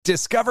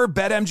Discover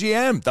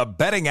BetMGM, the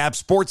betting app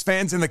sports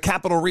fans in the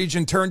capital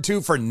region turn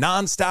to for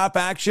nonstop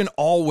action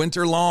all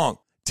winter long.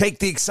 Take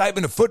the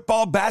excitement of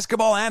football,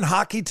 basketball, and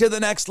hockey to the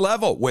next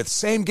level with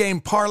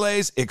same-game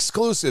parlays,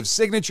 exclusive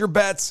signature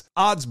bets,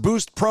 odds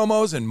boost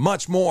promos, and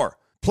much more.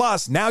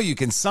 Plus, now you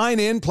can sign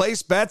in,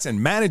 place bets,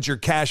 and manage your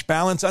cash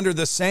balance under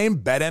the same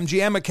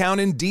BetMGM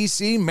account in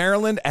D.C.,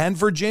 Maryland, and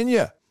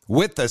Virginia.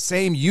 With the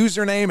same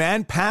username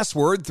and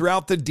password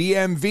throughout the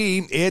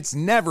DMV, it's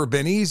never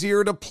been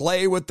easier to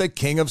play with the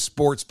king of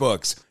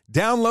sportsbooks.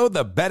 Download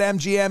the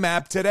BetMGM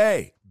app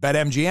today.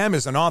 BetMGM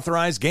is an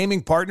authorized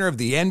gaming partner of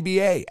the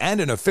NBA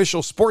and an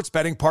official sports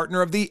betting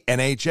partner of the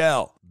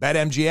NHL.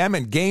 BetMGM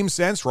and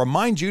GameSense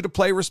remind you to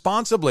play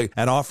responsibly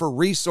and offer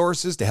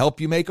resources to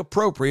help you make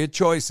appropriate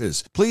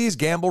choices. Please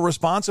gamble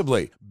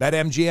responsibly.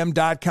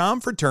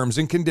 BetMGM.com for terms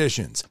and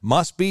conditions.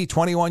 Must be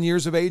 21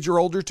 years of age or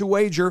older to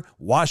wager.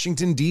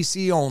 Washington,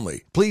 D.C.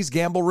 only. Please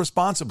gamble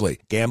responsibly.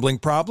 Gambling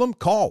problem?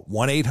 Call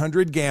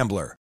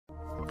 1-800-GAMBLER.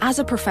 As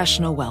a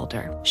professional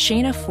welder,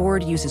 Shayna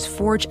Ford uses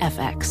Forge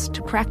FX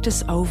to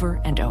practice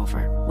over and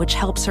over, which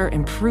helps her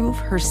improve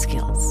her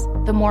skills.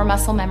 The more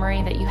muscle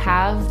memory that you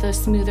have, the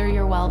smoother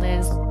your weld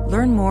is.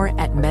 Learn more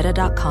at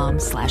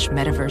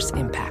meta.com/metaverse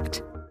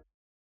impact.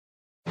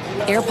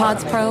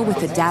 AirPods Pro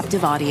with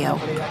adaptive audio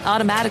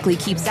automatically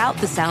keeps out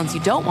the sounds you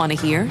don't want to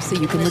hear so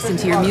you can listen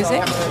to your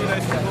music,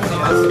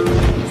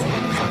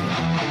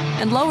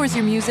 and lowers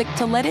your music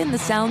to let in the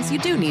sounds you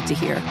do need to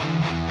hear.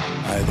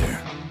 Hi there.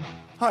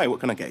 Hi, what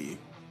can I get you?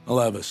 I'll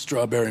have a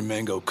strawberry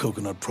mango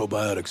coconut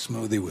probiotic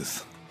smoothie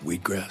with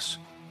wheatgrass.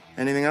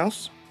 Anything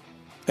else?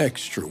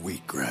 Extra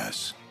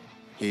wheatgrass.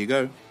 Here you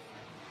go.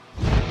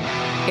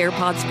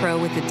 AirPods Pro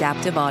with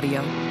adaptive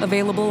audio.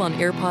 Available on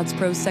AirPods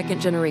Pro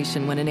 2nd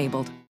generation when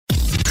enabled.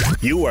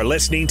 You are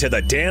listening to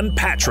the Dan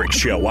Patrick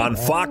Show on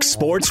Fox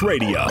Sports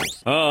Radio.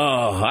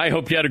 Oh, I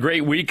hope you had a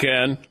great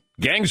weekend.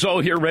 Gang's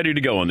all here ready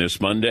to go on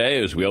this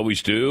Monday, as we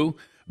always do.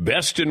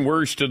 Best and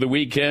worst of the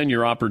weekend,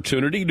 your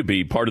opportunity to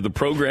be part of the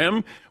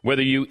program,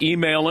 whether you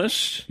email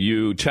us,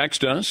 you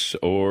text us,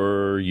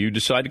 or you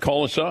decide to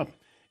call us up.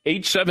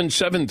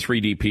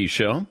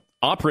 877-3DP-SHOW.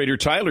 Operator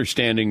Tyler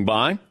standing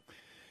by.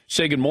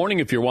 Say good morning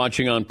if you're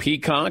watching on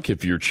Peacock,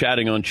 if you're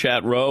chatting on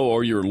Chat Row,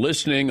 or you're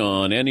listening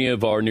on any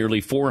of our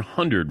nearly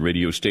 400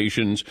 radio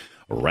stations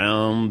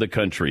around the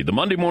country. The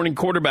Monday morning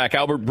quarterback,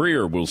 Albert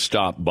Breer, will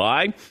stop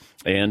by.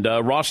 And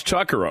Ross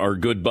Tucker, our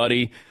good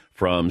buddy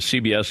from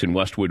CBS and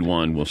Westwood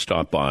One, will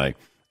stop by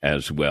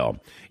as well.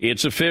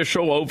 It's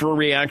official,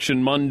 Overreaction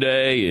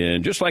Monday,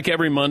 and just like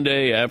every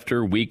Monday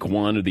after week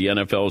one of the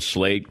NFL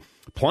slate,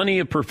 plenty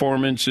of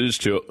performances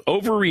to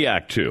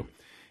overreact to.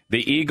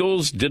 The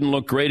Eagles didn't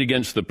look great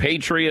against the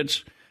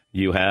Patriots.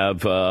 You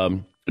have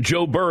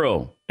Joe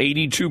Burrow,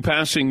 82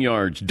 passing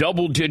yards,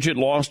 double-digit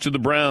loss to the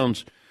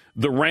Browns.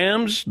 The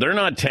Rams, they're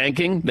not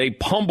tanking. They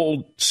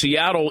pummeled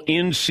Seattle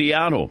in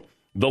Seattle.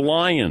 The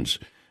Lions,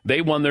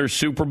 they won their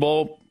Super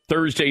Bowl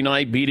Thursday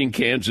night, beating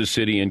Kansas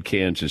City in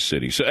Kansas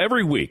City. So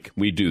every week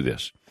we do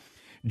this.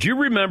 Do you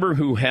remember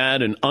who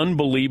had an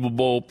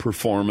unbelievable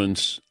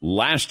performance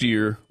last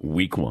year,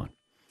 week one?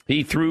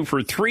 He threw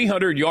for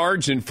 300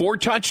 yards and 4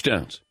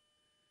 touchdowns.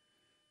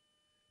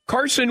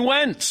 Carson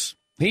Wentz.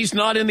 He's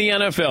not in the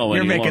NFL anymore.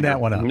 You're making that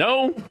one up.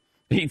 No.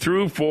 He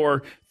threw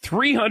for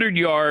 300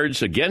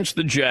 yards against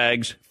the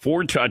Jags,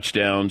 4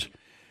 touchdowns.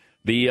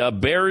 The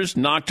Bears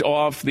knocked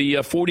off the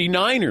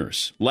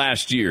 49ers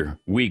last year,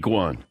 week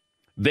one.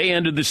 They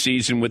ended the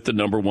season with the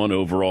number 1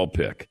 overall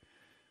pick.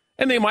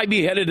 And they might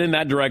be headed in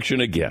that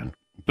direction again.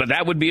 But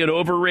that would be an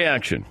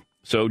overreaction.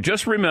 So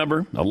just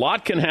remember, a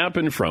lot can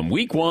happen from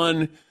week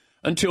one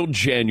until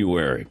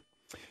January.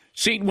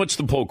 Seton, what's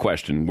the poll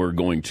question? We're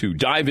going to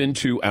dive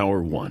into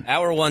hour one.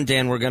 Hour one,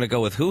 Dan, we're going to go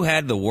with who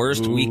had the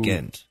worst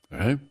weekend.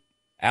 Right.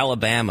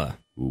 Alabama.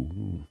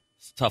 Ooh.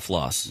 It's a tough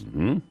loss.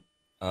 Mm-hmm.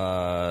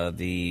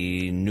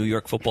 The New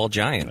York Football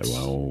Giants.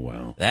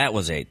 Wow. That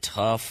was a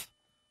tough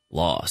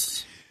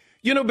loss.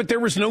 You know, but there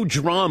was no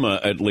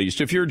drama, at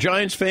least. If you're a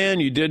Giants fan,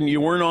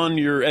 you weren't on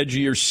your edge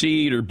of your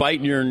seat or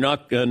biting your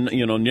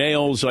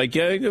nails. Like,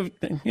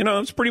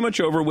 it's pretty much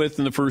over with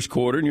in the first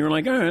quarter. And you're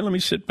like, all right, let me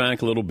sit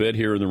back a little bit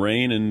here in the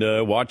rain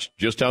and watch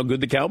just how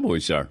good the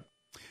Cowboys are.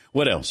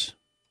 What else?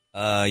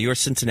 Your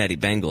Cincinnati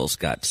Bengals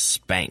got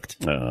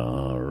spanked.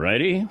 All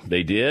righty.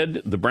 They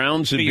did. The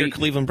Browns. Your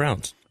Cleveland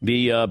Browns.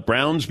 The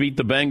Browns beat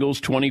the Bengals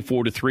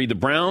 24-3. The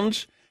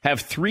Browns have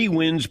 3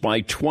 wins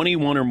by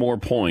 21 or more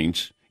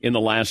points in the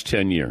last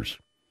 10 years.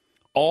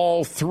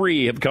 All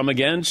 3 have come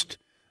against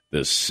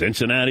the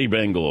Cincinnati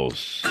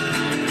Bengals. Woo!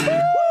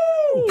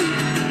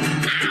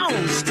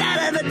 Ow!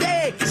 Stat of the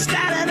day!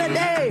 Stat of the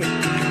day!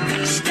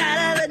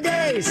 Stat of the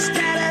day!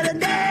 Stat of the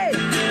day!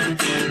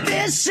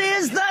 This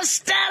is the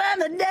stat of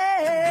the day!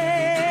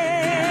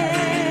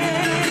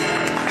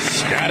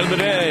 Stat of the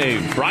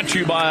day, brought to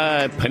you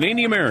by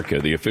Panini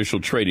America, the official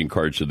trading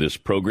cards of this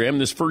program.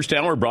 This first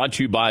hour brought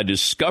to you by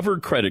Discover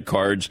Credit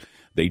Cards.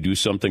 They do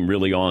something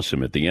really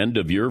awesome. At the end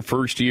of your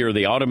first year,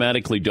 they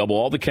automatically double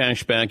all the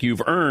cash back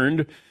you've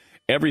earned.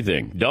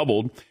 Everything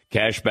doubled.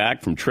 Cash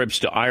back from trips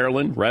to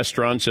Ireland,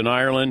 restaurants in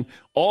Ireland,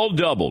 all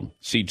doubled.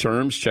 See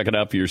terms. Check it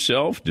out for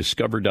yourself.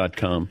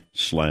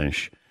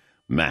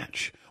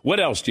 Discover.com/match. What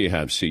else do you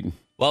have, Seton?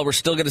 Well, we're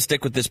still going to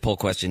stick with this poll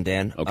question,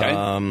 Dan.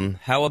 Okay.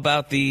 How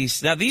about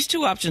these? Now, these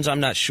two options I'm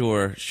not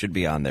sure should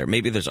be on there.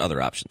 Maybe there's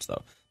other options,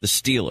 though. The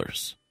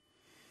Steelers.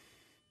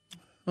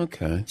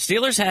 Okay.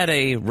 Steelers had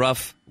a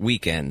rough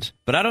weekend,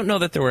 but I don't know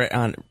that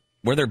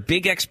were there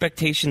big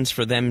expectations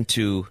for them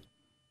to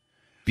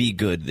be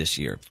good this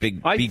year,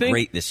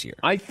 great this year?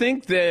 I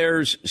think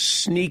there's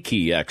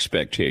sneaky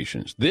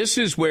expectations. This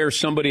is where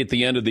somebody at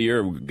the end of the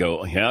year would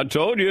go, yeah, I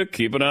told you,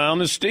 keep an eye on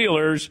the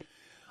Steelers.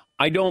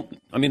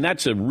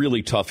 That's a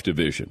really tough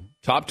division.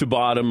 Top to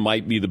bottom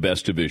might be the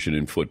best division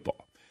in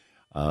football.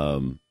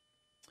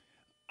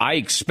 I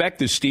expect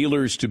the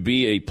Steelers to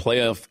be a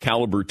playoff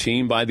caliber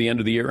team by the end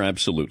of the year.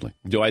 Absolutely.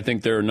 Do I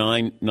think they're a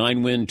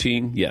nine-win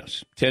team?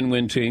 Yes.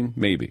 10-win team?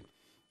 Maybe.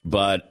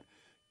 But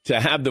to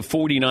have the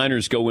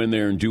 49ers go in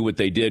there and do what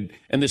they did,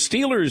 and the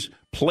Steelers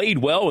played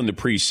well in the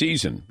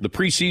preseason. The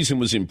preseason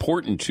was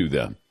important to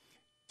them.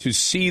 To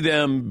see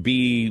them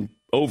be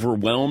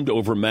overwhelmed,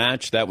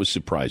 overmatched, that was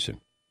surprising.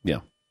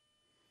 Yeah.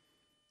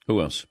 Who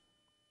else?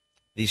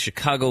 The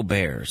Chicago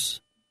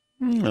Bears.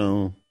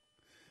 No.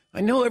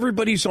 I know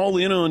everybody's all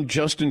in on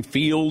Justin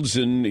Fields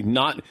and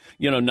not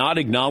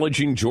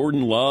acknowledging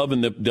Jordan Love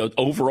and the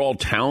overall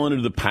talent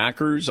of the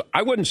Packers.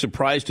 I wasn't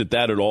surprised at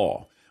that at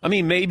all. I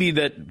mean, maybe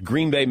that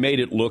Green Bay made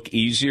it look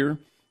easier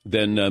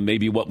than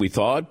maybe what we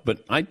thought,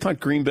 but I thought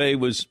Green Bay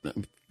was,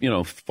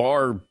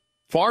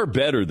 far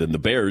better than the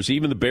Bears,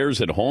 even the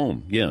Bears at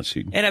home. Yes.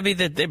 And I mean,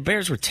 the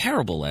Bears were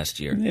terrible last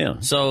year.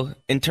 Yeah. So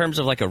in terms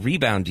of like a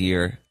rebound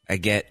year, I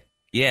get,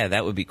 yeah,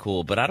 that would be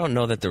cool. But I don't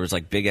know that there was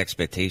like big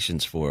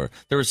expectations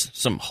there was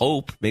some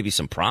hope, maybe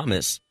some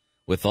promise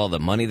with all the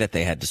money that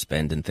they had to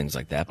spend and things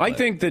like that. I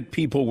think that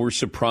people were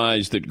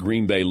surprised that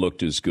Green Bay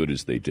looked as good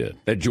as they did,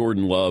 that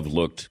Jordan Love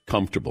looked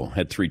comfortable,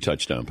 had 3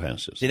 touchdown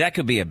passes. See, that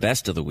could be a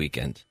best of the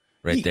weekend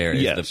right there.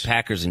 Yes. The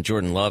Packers and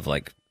Jordan Love,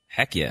 like,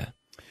 heck yeah.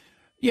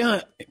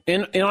 Yeah,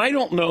 and I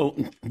don't know.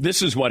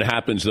 This is what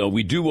happens, though.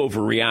 We do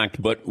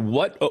overreact, but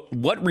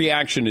what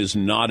reaction is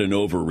not an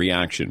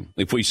overreaction?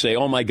 If we say,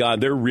 oh, my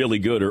God, they're really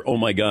good, or, oh,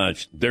 my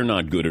gosh, they're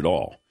not good at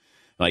all.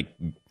 Like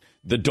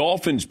the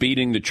Dolphins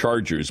beating the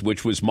Chargers,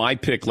 which was my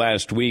pick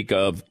last week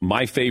of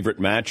my favorite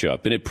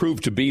matchup, and it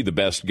proved to be the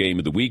best game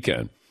of the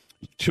weekend.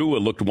 Tua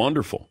looked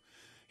wonderful.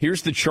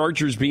 Here's the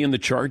Chargers being the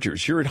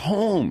Chargers. You're at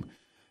home.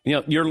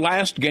 Your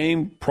last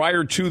game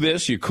prior to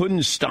this, you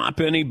couldn't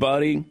stop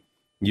anybody.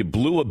 You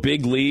blew a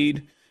big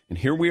lead, and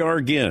here we are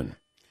again.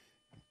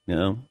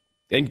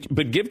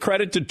 But give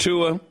credit to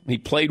Tua. He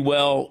played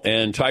well,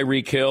 and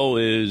Tyreek Hill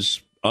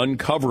is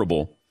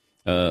uncoverable,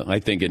 I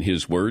think, in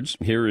his words.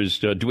 Here is,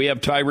 do we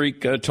have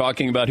Tyreek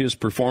talking about his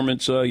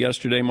performance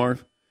yesterday,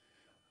 Marv?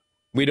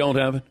 We don't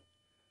have it?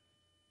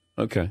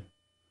 Okay.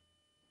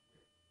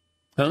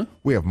 Huh?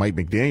 We have Mike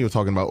McDaniel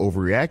talking about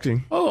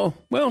overreacting. Oh,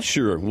 well,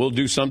 sure. We'll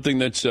do something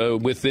that's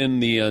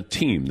within the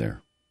team there.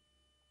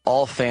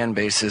 All fan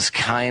bases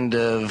kind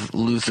of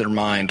lose their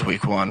mind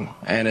week one,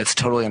 and it's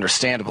totally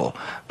understandable.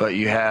 But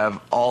you have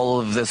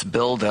all of this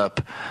buildup,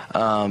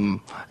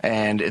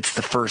 and it's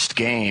the first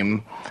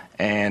game,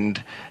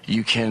 and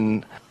you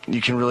can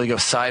really go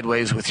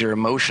sideways with your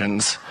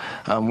emotions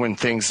when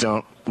things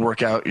don't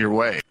work out your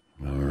way.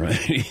 All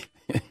right.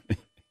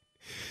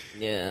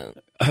 Yeah.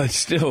 I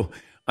still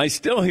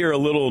hear a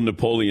little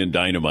Napoleon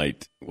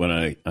Dynamite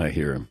when I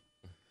hear him.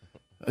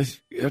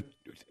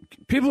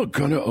 People are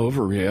going to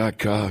overreact.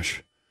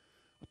 Gosh,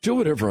 I'll do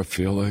whatever I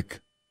feel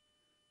like.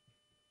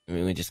 I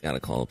mean, we just got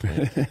to call a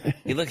play.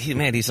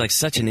 He's like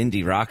such an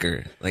indie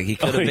rocker. Like he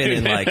could have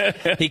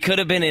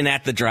been in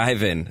At the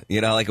Drive-In,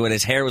 like when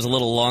his hair was a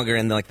little longer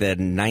in like the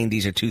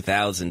 90s or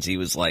 2000s, he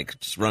was like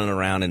just running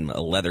around in a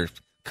leather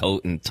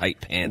coat and tight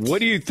pants. What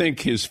do you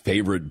think his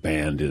favorite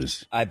band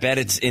is? I bet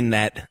it's in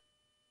that.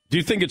 Do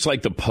you think it's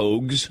like the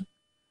Pogues?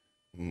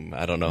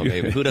 I don't know.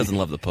 Maybe. Who doesn't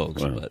love the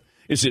Pogues? Well, but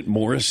is it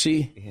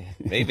Morrissey? Yeah,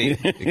 maybe.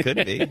 It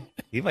could be.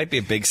 He might be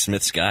a big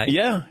Smiths guy.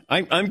 Yeah.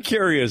 I'm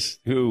curious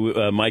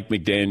who Mike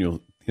McDaniel,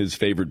 his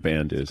favorite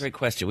band is. Great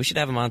question. We should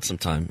have him on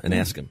sometime and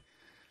ask him.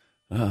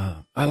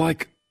 I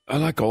like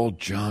all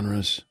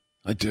genres.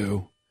 I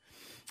do.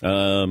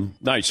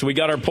 Nice. So we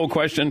got our poll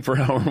question for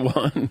hour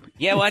one.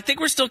 Yeah, well, I think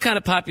we're still kind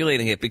of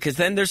populating it because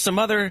then there's some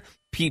other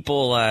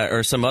people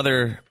or some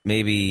other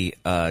maybe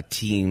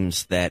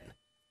teams that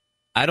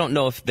I don't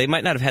know if they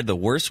might not have had the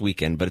worst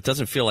weekend, but it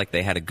doesn't feel like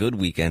they had a good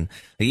weekend.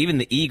 Like even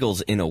the Eagles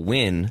in a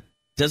win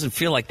doesn't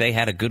feel like they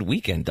had a good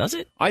weekend, does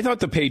it? I thought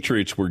the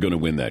Patriots were going to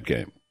win that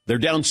game. They're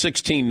down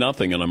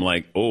 16-0, and I'm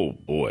like, oh,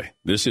 boy,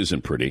 this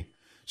isn't pretty.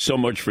 So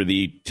much for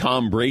the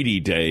Tom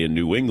Brady day in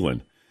New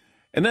England.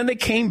 And then they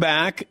came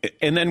back,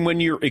 and then when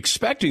you're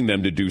expecting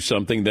them to do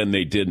something, then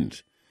they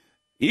didn't.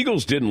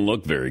 Eagles didn't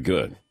look very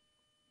good,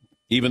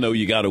 even though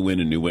you got to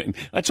win in New England.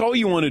 That's all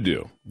you want to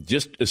do,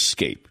 just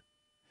escape.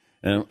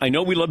 I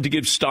know we love to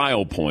give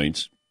style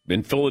points,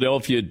 and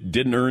Philadelphia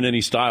didn't earn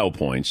any style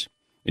points.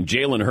 And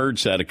Jalen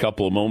Hurts had a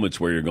couple of moments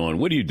where you're going,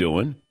 what are you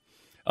doing?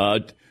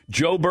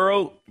 Joe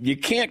Burrow, you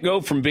can't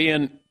go from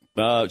being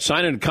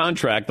signing a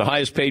contract, the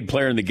highest paid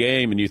player in the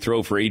game, and you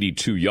throw for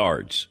 82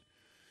 yards.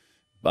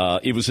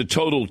 It was a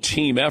total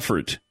team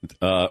effort,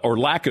 or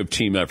lack of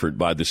team effort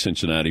by the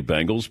Cincinnati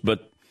Bengals,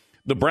 but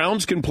the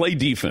Browns can play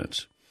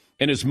defense.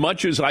 And as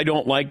much as I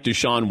don't like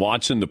Deshaun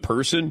Watson, the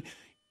person,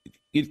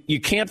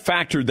 you can't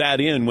factor that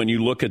in when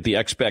you look at the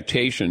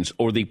expectations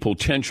or the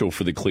potential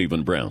for the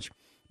Cleveland Browns.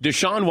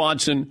 Deshaun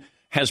Watson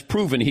has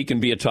proven he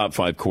can be a top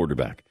 5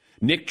 quarterback.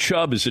 Nick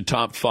Chubb is a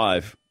top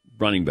 5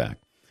 running back.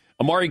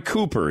 Amari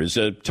Cooper is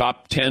a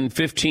top 10,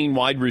 15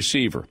 wide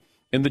receiver.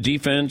 And the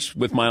defense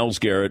with Myles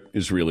Garrett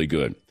is really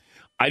good.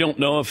 I don't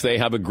know if they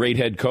have a great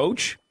head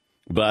coach,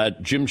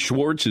 but Jim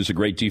Schwartz is a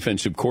great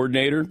defensive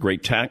coordinator,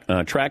 great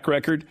track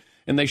record,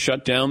 and they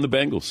shut down the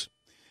Bengals.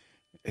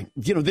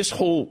 You know, this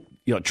whole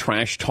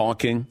trash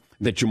talking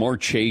that Jamar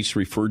Chase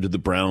referred to the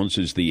Browns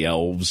as the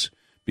Elves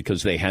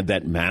because they had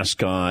that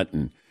mascot,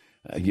 and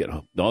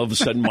all of a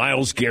sudden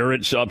Myles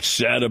Garrett's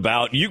upset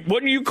about you.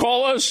 What do you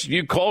call us?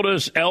 You called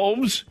us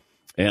elves,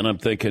 and I'm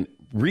thinking,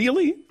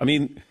 really? I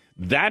mean,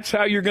 that's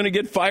how you're going to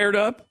get fired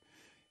up?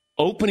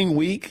 Opening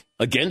week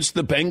against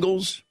the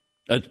Bengals,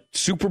 a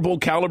Super Bowl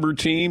caliber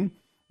team?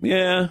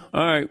 Yeah,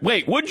 all right.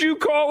 Wait, what'd you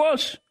call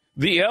us?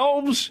 The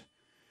Elves?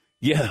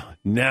 Yeah,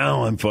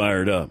 now I'm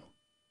fired up.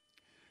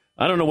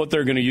 I don't know what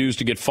they're going to use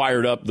to get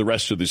fired up the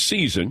rest of the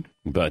season,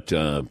 but,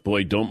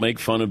 boy, don't make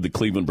fun of the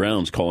Cleveland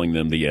Browns calling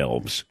them the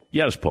Elves.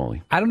 Yes,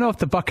 Paulie. I don't know if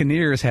the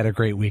Buccaneers had a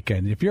great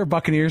weekend. If you're a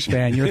Buccaneers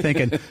fan, you're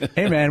thinking,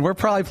 hey, man, we're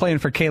probably playing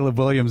for Caleb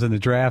Williams in the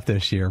draft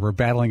this year. We're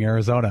battling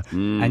Arizona.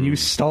 And you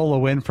stole a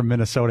win from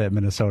Minnesota at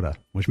Minnesota,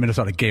 which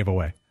Minnesota gave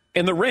away.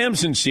 And the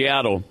Rams in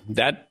Seattle,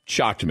 that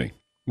shocked me.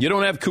 You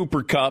don't have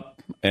Cooper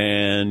Kupp,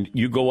 and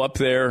you go up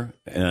there.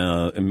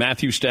 And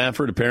Matthew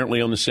Stafford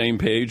apparently on the same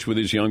page with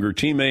his younger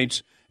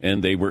teammates,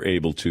 and they were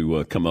able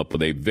to come up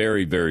with a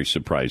very, very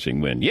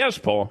surprising win. Yes,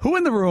 Paul. Who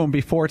in the room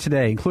before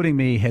today, including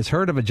me, has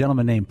heard of a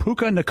gentleman named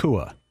Puka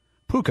Nacua?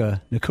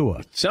 Puka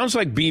Nacua. Sounds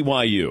like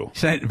BYU.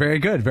 Very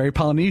good. Very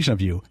Polynesian of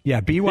you.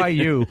 Yeah,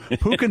 BYU.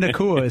 Puka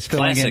Nacua is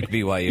filling Classic in.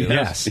 BYU.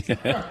 Yes.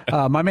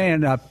 My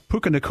man,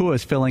 Puka Nacua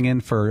is filling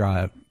in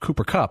for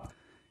Cooper Kupp.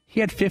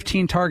 He had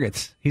 15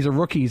 targets. He's a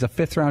rookie. He's a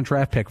 5th-round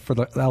draft pick for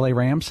the L.A.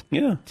 Rams.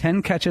 Yeah.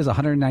 10 catches,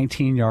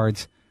 119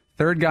 yards.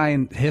 Third guy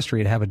in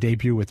history to have a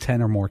debut with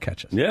 10 or more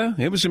catches. Yeah,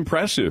 it was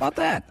impressive. How about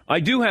that? I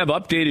do have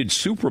updated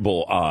Super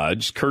Bowl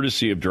odds,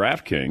 courtesy of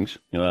DraftKings,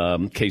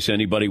 in case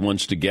anybody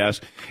wants to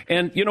guess.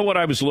 And you know what?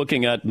 I was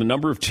looking at the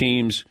number of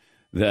teams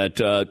that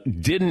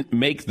didn't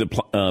make the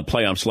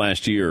playoffs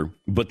last year,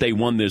 but they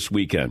won this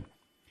weekend.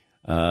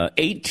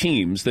 8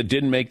 teams that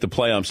didn't make the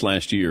playoffs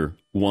last year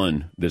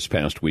won this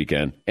past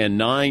weekend, and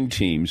 9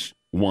 teams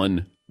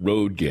won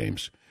road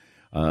games.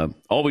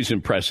 Always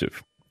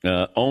impressive.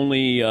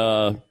 Only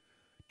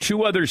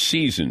 2 other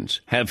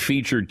seasons have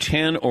featured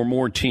 10 or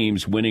more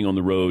teams winning on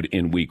the road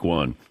in week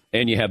 1.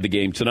 And you have the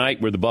game tonight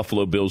where the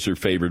Buffalo Bills are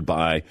favored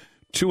by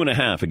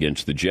 2.5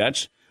 against the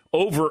Jets.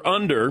 Over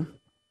under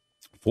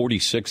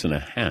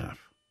 46.5.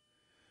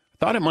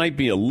 Thought it might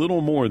be a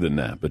little more than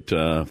that, but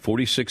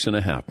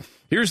 46.5.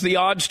 Here's the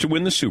odds to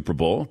win the Super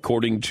Bowl,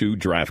 according to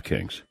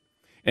DraftKings.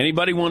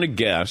 Anybody want to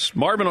guess?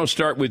 Marvin, I'll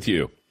start with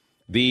you.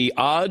 The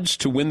odds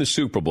to win the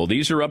Super Bowl.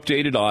 These are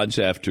updated odds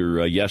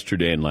after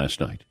yesterday and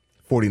last night.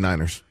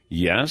 49ers.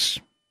 Yes.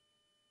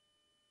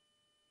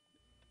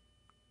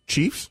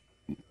 Chiefs?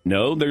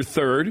 No, they're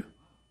 3rd.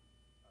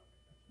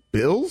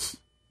 Bills?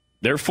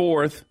 They're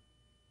 4th.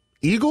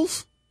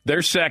 Eagles?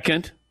 They're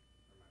 2nd.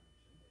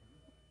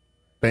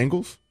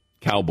 Bengals?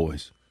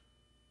 Cowboys.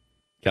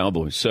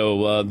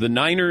 So the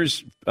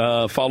Niners,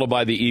 followed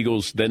by the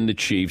Eagles, then the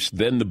Chiefs,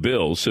 then the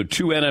Bills. So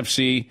 2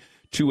 NFC,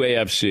 2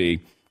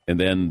 AFC, and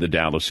then the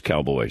Dallas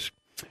Cowboys.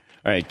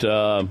 All right.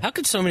 How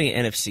could so many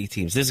NFC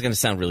teams? This is going to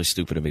sound really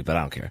stupid to me, but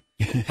I don't care.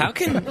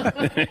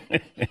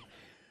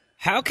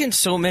 How can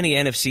so many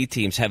NFC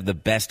teams have the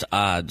best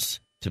odds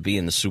to be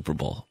in the Super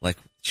Bowl? Like,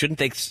 shouldn't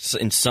they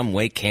in some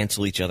way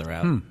cancel each other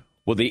out?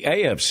 Well, the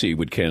AFC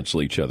would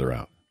cancel each other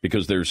out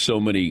because there's so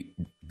many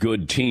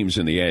good teams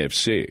in the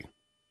AFC.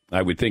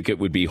 I would think it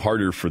would be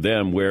harder for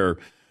them.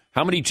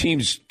 How many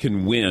teams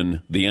can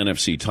win the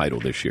NFC title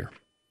this year?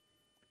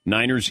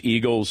 Niners,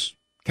 Eagles,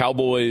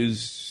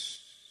 Cowboys.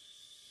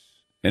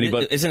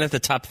 Anybody? Isn't it the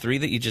top 3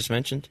 that you just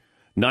mentioned?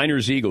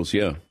 Niners, Eagles,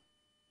 yeah.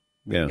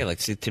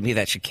 See, to me,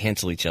 that should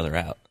cancel each other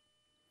out.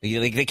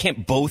 They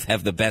can't both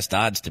have the best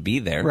odds to be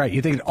there. Right,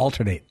 you think it'd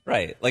alternate.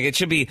 Right. Like, it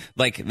should be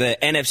like the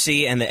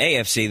NFC and the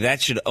AFC.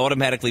 That should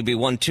automatically be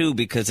 1-2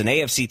 because an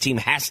AFC team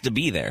has to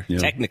be there,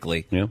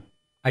 technically. Yeah.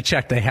 I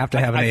checked. They have to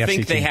have an AFC team. I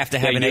think they have to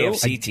have an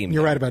AFC team.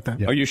 You're right about that.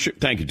 Yeah. Are you sure?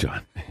 Thank you,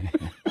 John.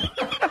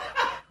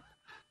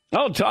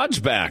 Oh, Todd's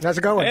back. How's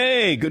it going?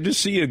 Hey, good to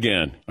see you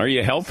again. Are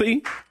you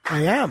healthy?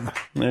 I am.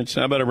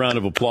 How about a round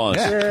of applause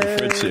for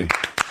Fritzy?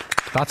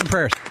 Thoughts and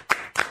prayers.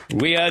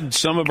 We had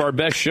some of our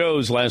best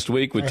shows last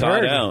week with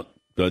Todd out.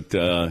 But,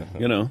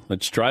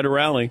 let's try to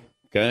rally,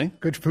 okay?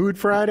 Good food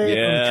Friday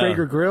from the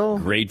Traeger Grill.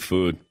 Great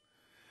food.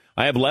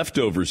 I have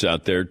leftovers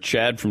out there.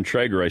 Chad from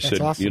Traeger, I said,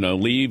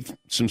 awesome. Leave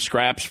some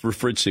scraps for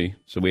Fritzy.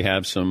 So we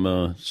have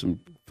some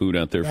food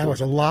out there That for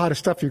was a lot of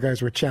stuff you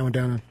guys were chowing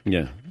down on.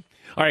 Yeah.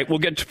 All right, we'll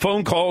get to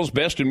phone calls,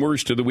 best and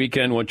worst of the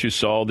weekend, what you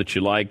saw that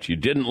you liked, you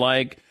didn't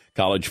like.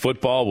 College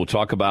football, we'll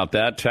talk about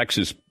that.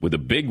 Texas with a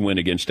big win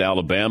against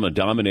Alabama,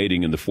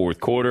 dominating in the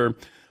fourth quarter.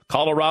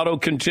 Colorado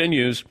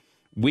continues.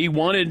 We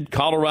wanted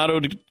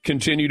Colorado to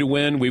continue to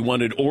win. We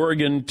wanted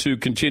Oregon to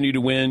continue to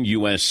win,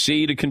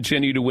 USC to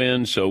continue to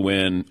win. So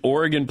when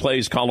Oregon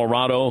plays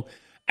Colorado,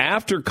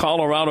 after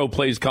Colorado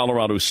plays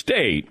Colorado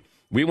State,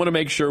 we want to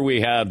make sure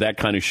we have that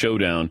kind of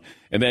showdown.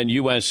 And then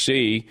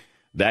USC,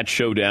 that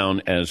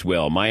showdown as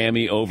well.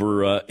 Miami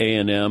over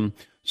A&M,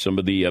 some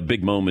of the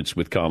big moments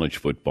with college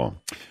football.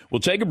 We'll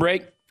take a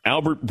break.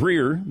 Albert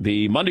Breer,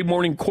 the Monday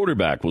morning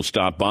quarterback, will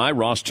stop by.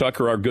 Ross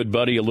Tucker, our good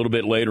buddy, a little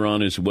bit later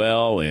on as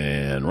well.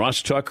 And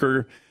Ross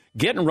Tucker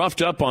getting roughed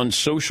up on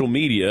social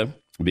media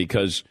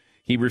because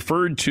he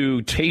referred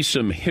to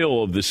Taysom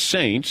Hill of the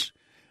Saints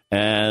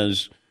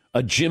as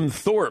a Jim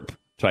Thorpe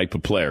type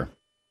of player.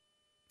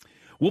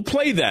 We'll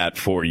play that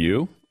for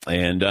you,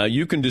 and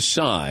you can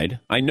decide.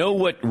 I know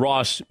what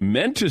Ross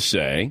meant to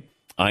say.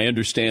 I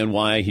understand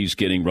why he's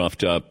getting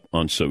roughed up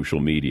on social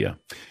media.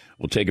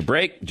 We'll take a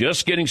break.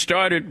 Just getting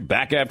started.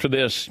 Back after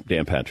this,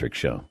 Dan Patrick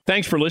Show.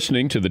 Thanks for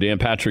listening to the Dan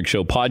Patrick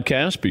Show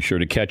podcast. Be sure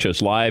to catch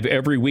us live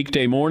every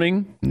weekday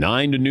morning,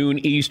 9 to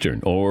noon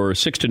Eastern or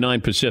 6 to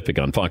 9 Pacific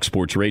on Fox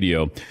Sports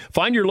Radio.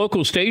 Find your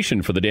local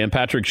station for the Dan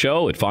Patrick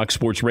Show at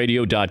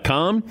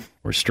foxsportsradio.com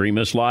or stream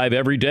us live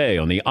every day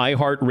on the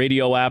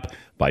iHeartRadio app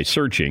by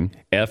searching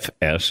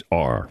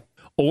FSR.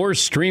 Or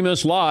stream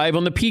us live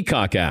on the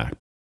Peacock app.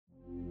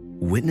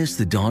 Witness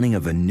the dawning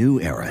of a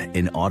new era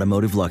in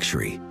automotive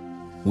luxury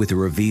with a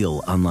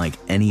reveal unlike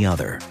any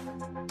other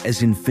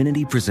as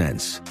Infiniti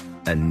presents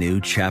a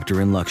new chapter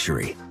in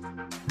luxury,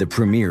 the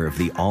premiere of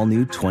the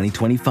all-new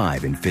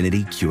 2025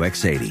 Infiniti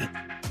QX80.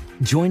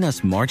 Join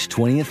us March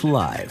 20th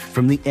live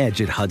from the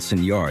Edge at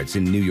Hudson Yards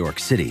in New York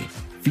City,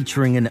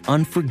 featuring an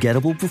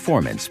unforgettable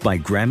performance by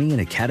Grammy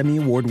and Academy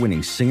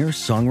Award-winning singer,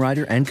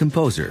 songwriter, and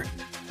composer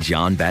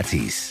Jon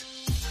Batiste.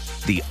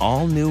 The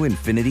all-new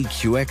Infiniti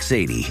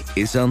QX80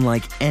 is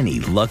unlike any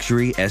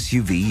luxury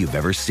SUV you've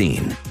ever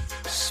seen.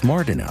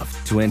 Smart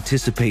enough to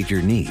anticipate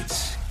your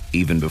needs,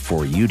 even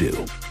before you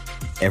do.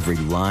 Every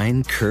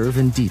line, curve,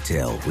 and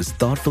detail was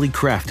thoughtfully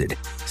crafted,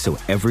 so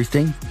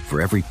everything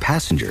for every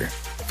passenger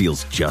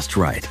feels just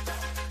right.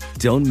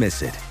 Don't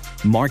miss it.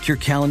 Mark your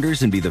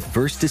calendars and be the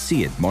first to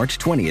see it March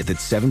 20th at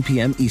 7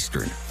 p.m.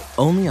 Eastern,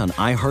 only on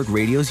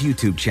iHeartRadio's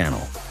YouTube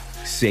channel.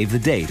 Save the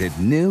date at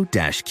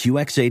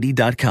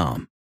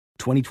new-QX80.com.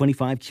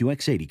 2025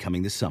 QX80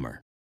 coming this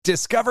summer.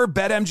 Discover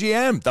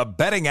BetMGM, the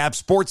betting app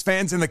sports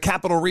fans in the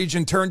capital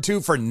region turn to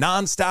for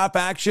nonstop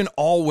action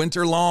all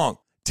winter long.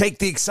 Take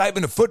the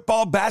excitement of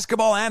football,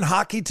 basketball, and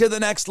hockey to the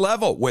next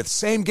level with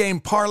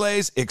same-game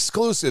parlays,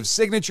 exclusive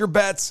signature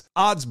bets,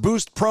 odds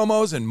boost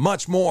promos, and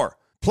much more.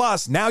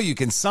 Plus, now you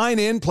can sign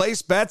in,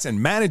 place bets,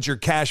 and manage your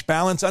cash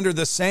balance under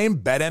the same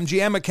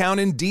BetMGM account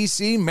in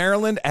D.C.,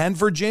 Maryland, and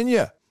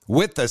Virginia.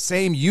 With the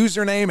same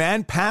username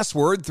and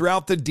password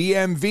throughout the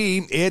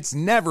DMV, it's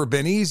never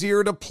been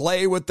easier to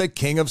play with the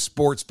king of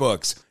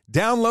sportsbooks.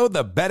 Download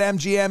the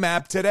BetMGM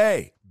app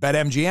today.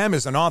 BetMGM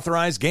is an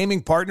authorized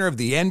gaming partner of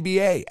the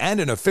NBA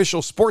and an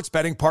official sports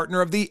betting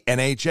partner of the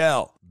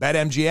NHL.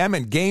 BetMGM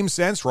and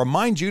GameSense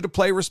remind you to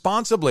play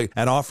responsibly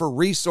and offer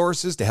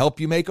resources to help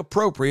you make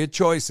appropriate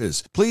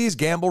choices. Please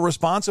gamble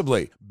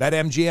responsibly.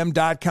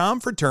 BetMGM.com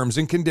for terms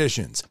and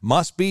conditions.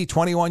 Must be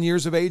 21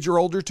 years of age or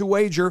older to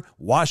wager.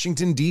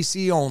 Washington,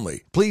 D.C.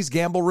 only. Please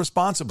gamble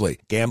responsibly.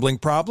 Gambling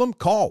problem?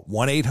 Call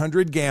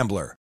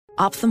 1-800-GAMBLER.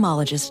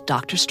 Ophthalmologist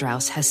Dr.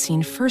 Strauss has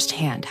seen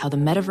firsthand how the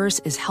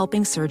metaverse is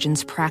helping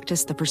surgeons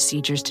practice the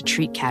procedures to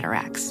treat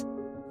cataracts.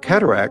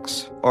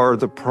 Cataracts are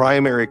the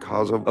primary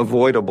cause of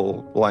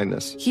avoidable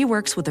blindness. He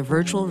works with a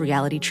virtual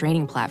reality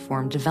training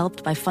platform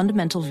developed by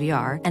Fundamental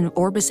VR and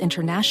Orbis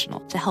International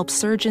to help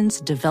surgeons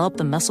develop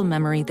the muscle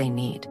memory they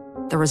need.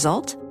 The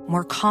result?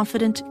 More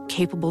confident,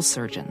 capable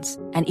surgeons.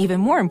 And even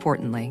more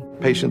importantly,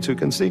 patients who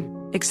can see.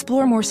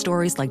 Explore more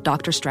stories like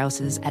Dr.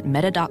 Strauss's at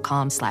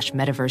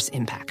meta.com/metaverse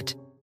impact.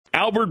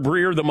 Albert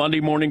Breer, the Monday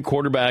morning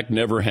quarterback,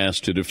 never has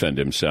to defend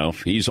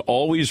himself. He's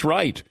always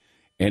right.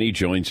 And he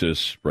joins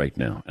us right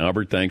now.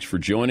 Albert, thanks for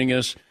joining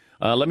us.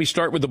 Let me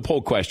start with the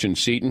poll question,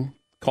 Seton.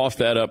 Cough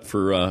that up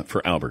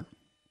for Albert.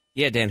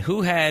 Yeah, Dan,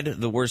 who had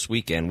the worst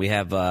weekend? We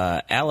have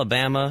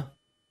Alabama,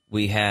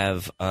 we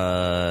have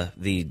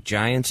the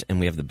Giants,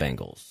 and we have the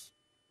Bengals.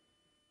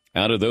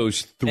 Out of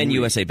those three. And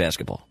USA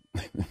Basketball.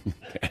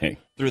 Okay.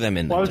 Threw them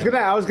in there. Well,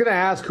 I was gonna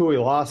ask who we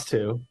lost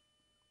to.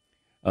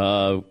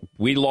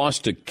 We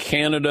lost to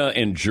Canada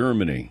and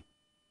Germany.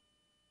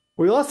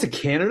 We lost to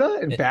Canada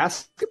in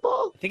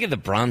basketball? I think of the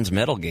bronze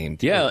medal game,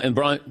 too. Yeah, and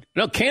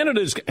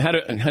Canada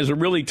has a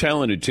really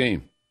talented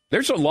team.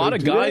 There's a lot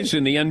of guys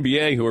in the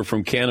NBA who are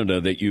from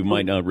Canada that you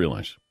might not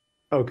realize.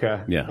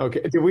 Okay. Yeah. Okay.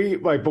 Did we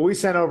but we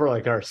sent over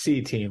like our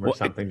C team or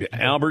something?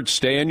 Albert,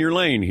 stay in your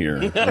lane here.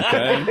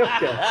 Okay.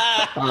 Okay.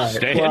 All right.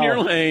 Stay in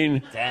your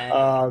lane.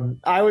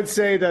 I would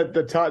say that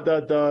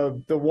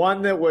the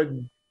one that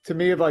would, to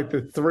me, of like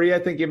the three, I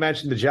think you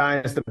mentioned the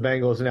Giants, the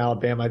Bengals, and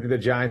Alabama. I think the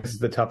Giants is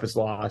the toughest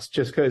loss,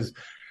 just because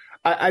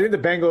I think the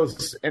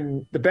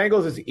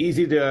Bengals is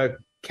easy to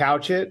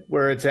couch it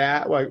where it's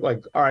at.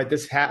 Like all right,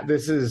 this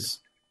is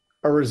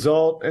a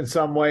result in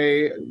some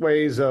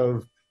ways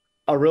of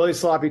a really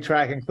sloppy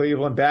track in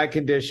Cleveland, bad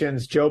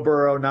conditions, Joe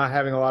Burrow not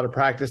having a lot of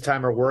practice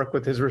time or work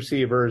with his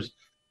receivers.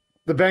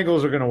 The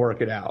Bengals are going to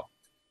work it out.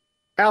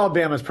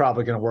 Alabama's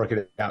probably going to work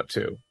it out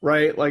too,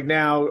 right? Like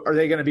now, are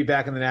they going to be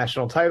back in the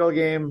national title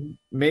game?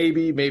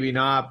 Maybe, maybe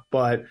not,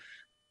 but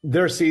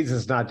their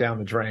season's not down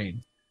the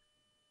drain.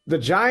 The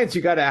Giants,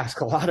 you got to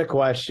ask a lot of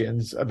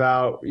questions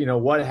about,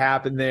 what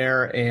happened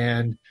there.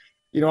 And,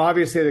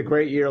 obviously they had a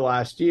great year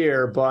last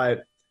year,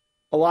 but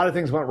a lot of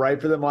things went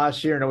right for them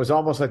last year. And it was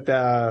almost like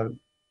the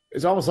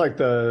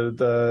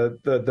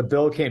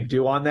bill came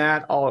due on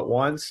that all at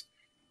once.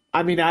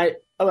 I mean,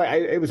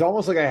 it was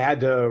almost like I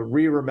had to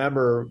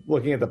remember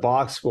looking at the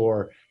box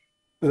score.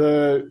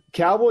 The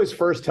Cowboys'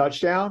 first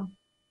touchdown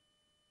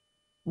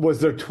was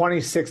their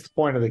 26th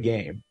point of the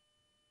game.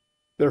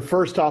 Their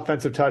first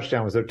offensive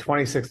touchdown was their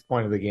 26th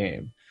point of the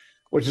game,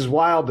 which is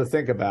wild to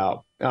think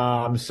about.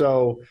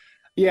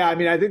 Yeah, I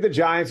mean, I think the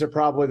Giants are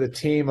probably the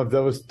team of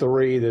those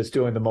three that's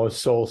doing the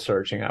most soul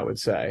searching, I would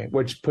say,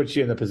 which puts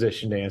you in the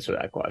position to answer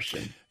that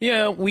question.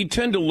 Yeah, we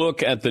tend to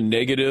look at the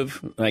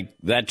negative, like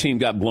that team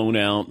got blown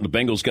out, the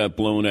Bengals got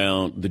blown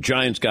out, the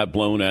Giants got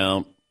blown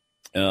out,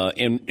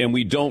 and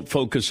we don't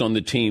focus on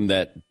the team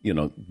that,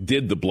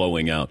 did the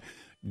blowing out.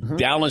 Mm-hmm.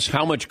 Dallas,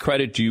 how much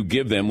credit do you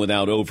give them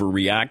without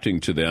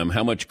overreacting to them?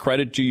 How much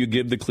credit do you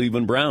give the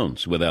Cleveland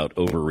Browns without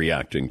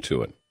overreacting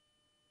to it?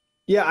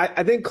 Yeah,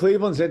 I think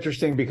Cleveland's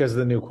interesting because of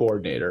the new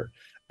coordinator.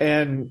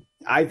 And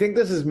I think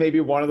this is maybe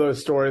one of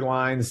those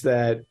storylines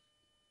that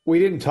we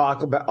didn't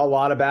talk a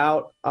lot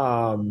about,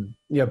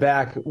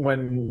 back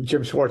when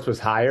Jim Schwartz was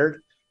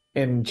hired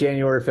in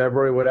January,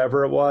 February,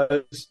 whatever it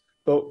was,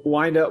 but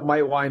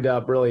might wind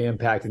up really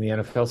impacting the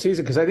NFL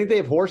season because I think they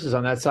have horses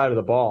on that side of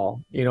the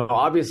ball.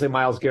 Obviously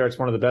Myles Garrett's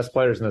one of the best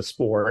players in the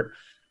sport.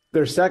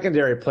 Their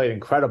secondary played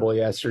incredible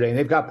yesterday, and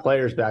they've got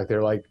players back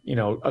there like,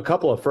 a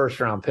couple of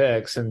first-round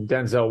picks and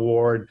Denzel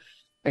Ward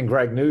and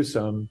Greg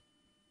Newsome.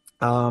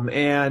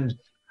 And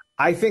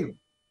I think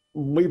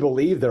we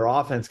believe their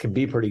offense can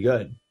be pretty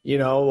good.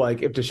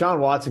 Like if Deshaun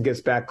Watson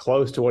gets back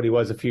close to what he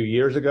was a few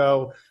years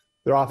ago,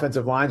 their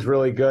offensive line's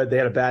really good. They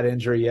had a bad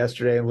injury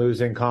yesterday in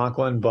losing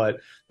Conklin, but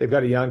they've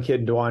got a young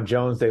kid in DeJuan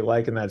Jones they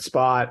like in that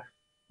spot.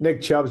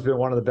 Nick Chubb's been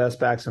one of the best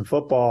backs in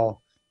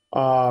football.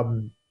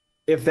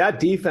 If that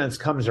defense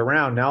comes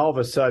around, now all of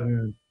a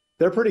sudden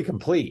they're pretty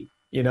complete,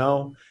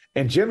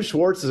 And Jim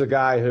Schwartz is a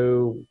guy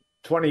who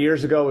 20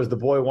 years ago was the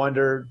boy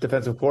wonder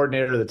defensive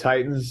coordinator of the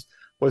Titans,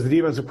 was the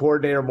defensive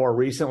coordinator more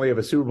recently of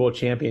a Super Bowl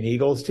champion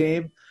Eagles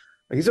team.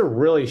 He's a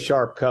really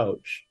sharp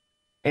coach.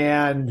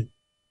 And,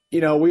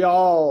 we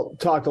all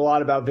talked a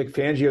lot about Vic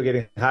Fangio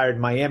getting hired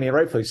in Miami, and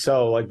rightfully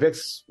so. Like Vic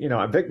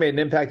made an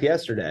impact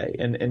yesterday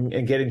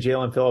in getting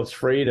Jalen Phillips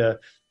free to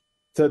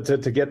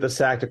get the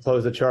sack to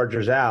close the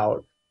Chargers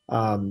out.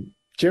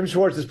 Jim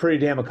Schwartz is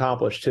pretty damn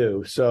accomplished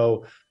too.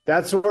 So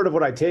that's sort of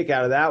what I take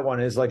out of that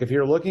one is like, if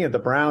you're looking at the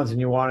Browns and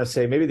you want to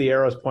say maybe the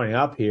arrow's pointing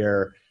up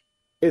here,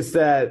 it's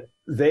that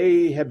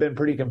they have been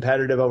pretty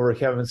competitive over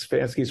Kevin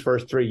Stefanski's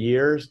first 3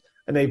 years,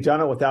 and they've done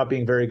it without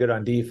being very good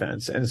on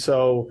defense. And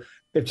so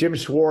if Jim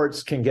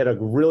Schwartz can get a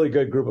really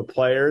good group of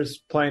players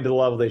playing to the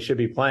level they should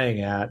be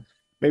playing at,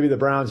 maybe the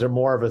Browns are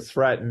more of a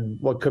threat in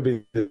what could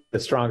be the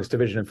strongest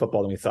division in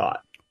football than we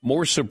thought.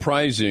 More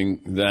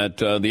surprising that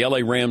the LA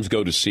Rams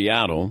go to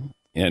Seattle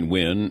and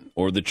win,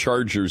 or the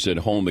Chargers at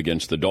home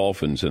against the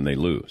Dolphins and they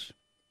lose.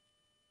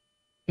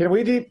 Can I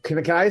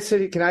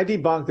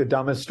debunk the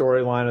dumbest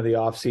storyline of the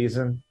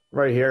offseason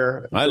right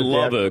here? I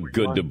love a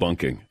good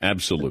debunking.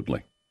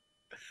 Absolutely.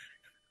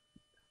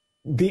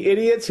 The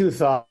idiots who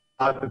thought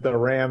that the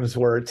Rams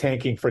were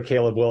tanking for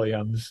Caleb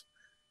Williams,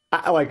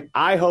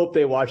 I hope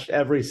they watched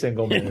every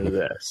single minute of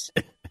this.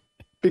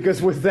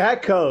 Because with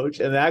that coach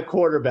and that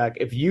quarterback,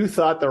 if you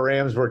thought the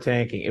Rams were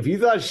tanking, if you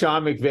thought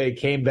Sean McVay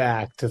came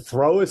back to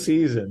throw a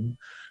season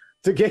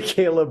to get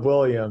Caleb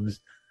Williams,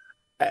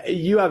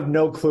 you have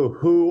no clue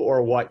who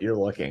or what you're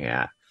looking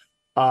at.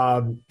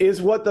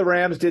 Is what the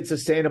Rams did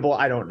sustainable?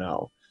 I don't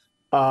know.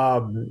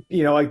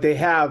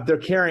 They're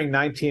carrying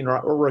 19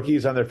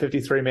 rookies on their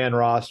 53-man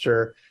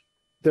roster.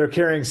 They're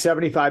carrying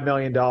 $75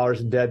 million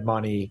in dead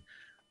money.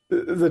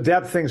 The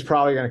depth thing's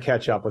probably going to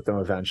catch up with them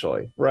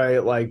eventually,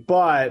 right?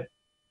 But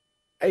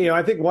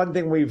I think one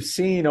thing we've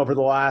seen over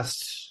the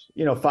last,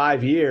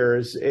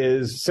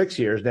 6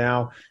 years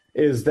now,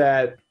 is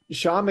that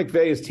Sean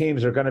McVay's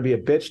teams are going to be a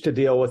bitch to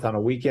deal with on a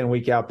week-in,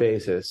 week-out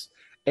basis.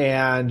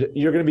 And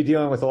you're going to be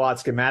dealing with a lot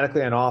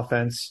schematically on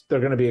offense.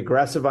 They're going to be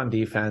aggressive on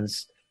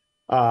defense.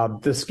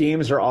 The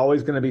schemes are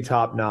always going to be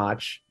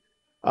top-notch.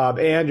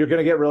 And you're going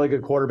to get really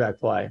good quarterback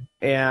play.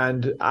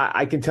 And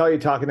I can tell you,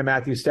 talking to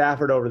Matthew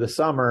Stafford over the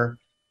summer,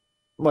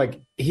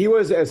 like, he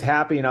was as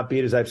happy and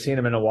upbeat as I've seen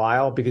him in a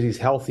while because he's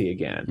healthy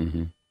again.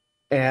 Mm-hmm.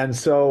 And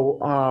so,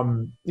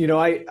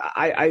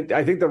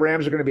 I think the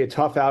Rams are going to be a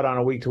tough out on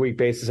a week-to-week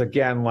basis.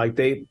 Again, like,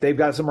 they've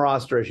got some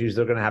roster issues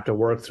they're going to have to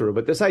work through.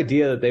 But this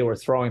idea that they were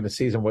throwing the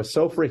season was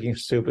so freaking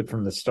stupid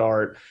from the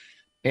start.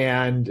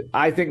 And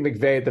I think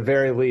McVay, at the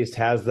very least,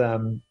 has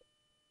them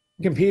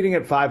competing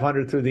at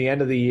 500 through the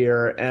end of the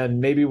year. And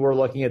maybe we're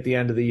looking at the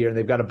end of the year, and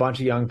they've got a bunch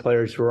of young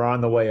players who are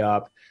on the way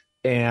up.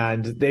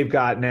 And they've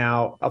got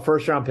now a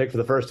first-round pick for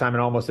the first time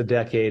in almost a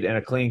decade and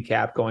a clean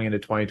cap going into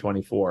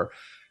 2024.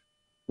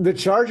 The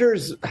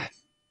Chargers,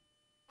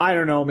 I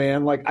don't know,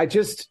 man. Like, I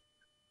try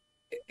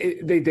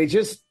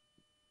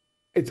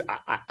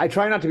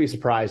not to be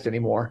surprised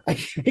anymore. I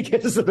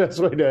guess is the best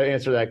way to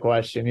answer that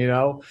question,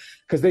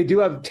 because they do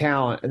have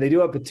talent and they do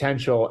have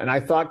potential. And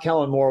I thought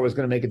Kellen Moore was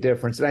going to make a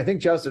difference. And I think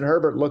Justin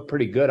Herbert looked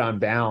pretty good on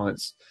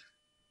balance.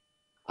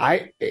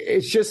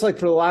 It's just like,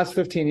 for the last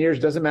 15 years,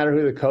 doesn't matter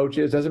who the coach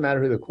is, doesn't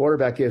matter who the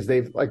quarterback is.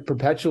 They've, like,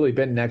 perpetually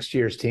been next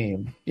year's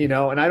team, and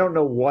I don't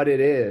know what it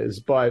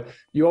is, but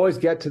you always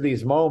get to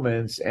these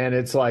moments and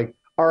it's like,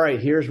 all right,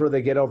 here's where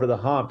they get over the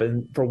hump.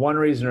 And for one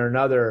reason or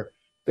another,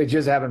 they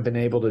just haven't been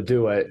able to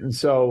do it. And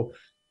so,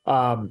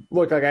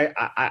 look, like,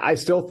 I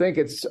still think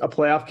it's a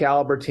playoff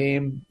caliber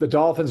team. The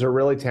Dolphins are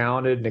really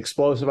talented and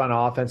explosive on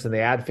offense, and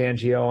they add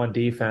Fangio on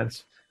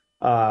defense.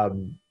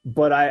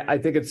 But I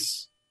think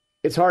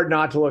it's hard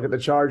not to look at the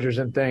Chargers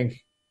and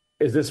think,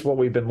 is this what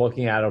we've been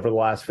looking at over the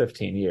last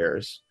 15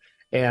 years?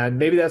 And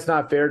maybe that's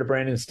not fair to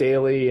Brandon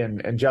Staley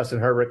and Justin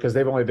Herbert, because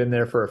they've only been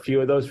there for a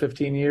few of those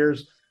 15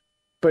 years.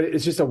 But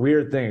it's just a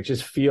weird thing. It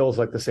just feels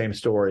like the same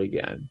story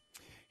again.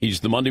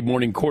 He's the Monday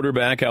morning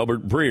quarterback,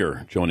 Albert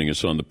Breer, joining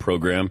us on the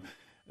program.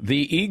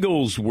 The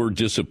Eagles were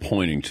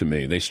disappointing to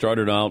me. They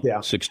started out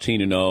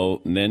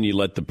 16-0, and then you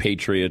let the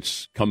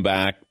Patriots come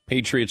back.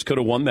 Patriots could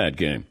have won that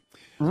game.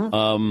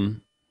 Mm-hmm.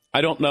 I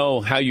don't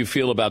know how you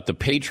feel about the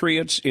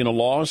Patriots in a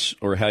loss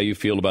or how you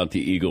feel about the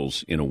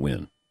Eagles in a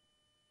win.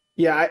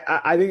 Yeah,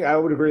 I think I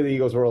would agree the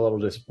Eagles were a little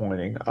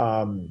disappointing.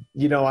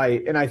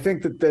 I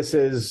think that this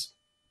is,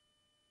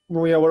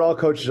 what all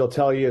coaches will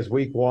tell you is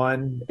week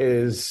one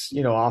is,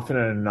 often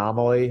an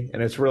anomaly,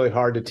 and it's really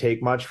hard to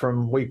take much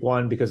from week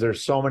one because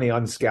there's so many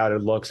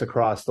unscouted looks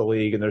across the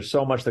league, and there's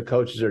so much the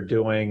coaches are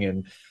doing,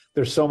 and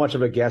there's so much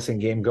of a guessing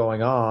game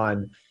going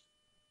on.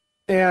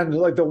 And,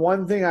 like, the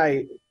one thing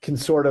I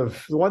sort of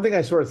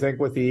think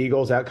with the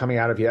Eagles coming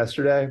out of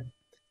yesterday,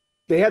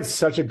 they had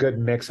such a good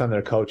mix on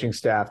their coaching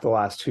staff the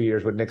last 2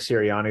 years with Nick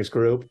Sirianni's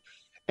group.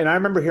 And I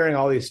remember hearing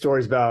all these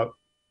stories about,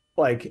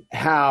 like,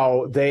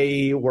 how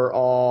they were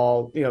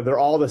all, they're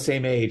all the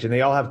same age and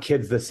they all have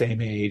kids the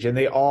same age and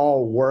they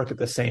all work at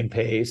the same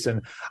pace.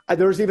 And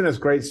there was even this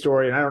great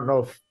story, and I don't know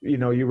if,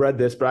 you read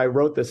this, but I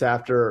wrote this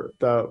after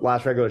the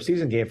last regular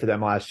season game for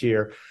them last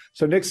year.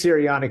 So Nick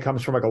Sirianni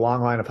comes from, like, a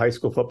long line of high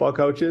school football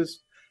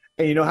coaches.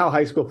 And you know how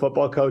high school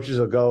football coaches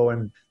will go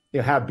and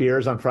have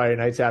beers on Friday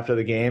nights after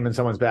the game in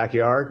someone's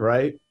backyard,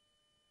 right?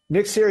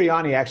 Nick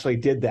Sirianni actually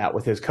did that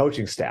with his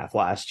coaching staff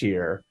last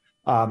year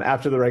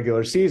after the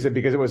regular season,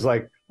 because it was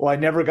like, well, I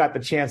never got the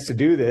chance to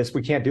do this.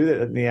 We can't do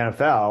that in the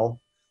NFL.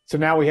 So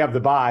now we have the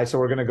bye, so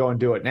we're going to go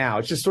and do it now.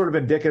 It's just sort of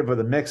indicative of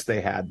the mix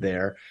they had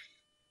there.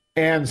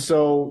 And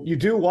so you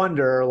do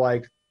wonder,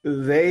 like,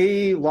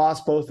 they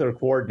lost both their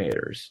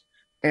coordinators.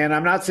 And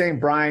I'm not saying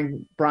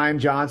Brian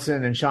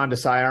Johnson and Sean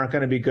Desai aren't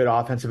going to be good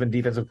offensive and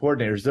defensive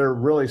coordinators. They're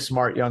really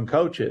smart young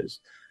coaches.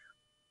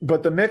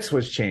 But the mix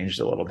was changed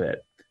a little bit.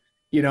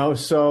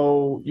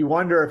 So you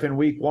wonder if in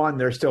week one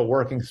they're still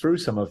working through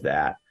some of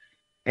that.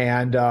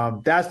 And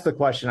that's the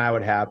question I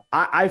would have.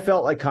 I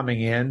felt like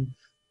coming in,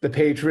 the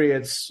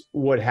Patriots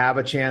would have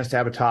a chance to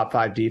have a top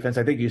 5 defense.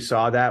 I think you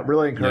saw that.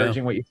 Really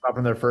encouraging what you saw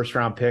from their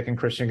first-round pick in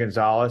Christian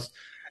Gonzalez.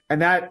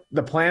 And that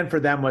the plan for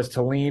them was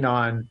to lean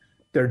on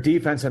their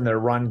defense and their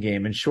run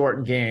game and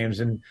shorten games.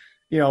 And,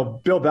 Bill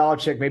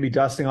Belichick maybe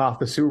dusting off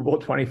the Super Bowl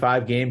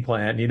 25 game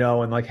plan,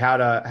 and like how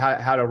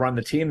to run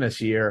the team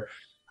this year.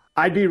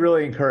 I'd be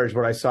really encouraged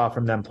what I saw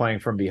from them playing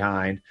from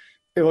behind.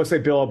 It looks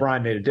like Bill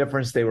O'Brien made a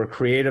difference. They were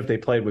creative. They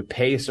played with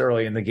pace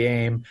early in the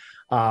game.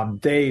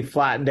 They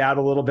flattened out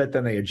a little bit,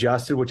 then they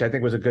adjusted, which I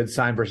think was a good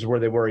sign versus where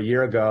they were a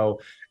year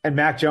ago. And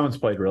Mac Jones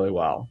played really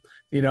well,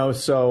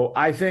 so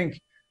I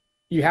think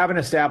you have an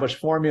established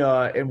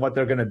formula in what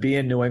they're going to be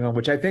in New England,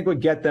 which I think would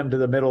get them to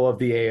the middle of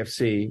the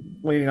AFC,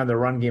 leaning on their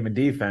run game and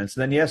defense.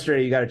 And then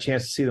yesterday, you got a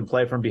chance to see them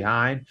play from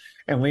behind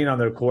and lean on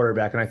their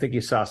quarterback. And I think you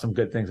saw some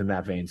good things in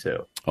that vein,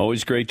 too.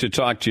 Always great to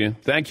talk to you.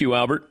 Thank you,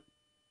 Albert.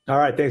 All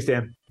right. Thanks,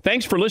 Dan.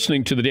 Thanks for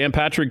listening to the Dan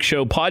Patrick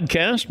Show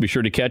podcast. Be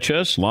sure to catch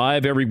us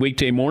live every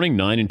weekday morning,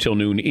 9 until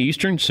noon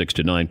Eastern, 6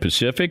 to 9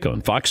 Pacific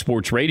on Fox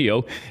Sports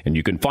Radio. And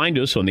you can find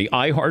us on the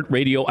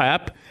iHeartRadio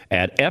app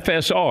at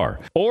FSR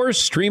or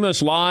stream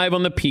us live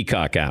on the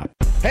Peacock app.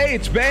 Hey,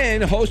 it's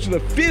Ben, host of the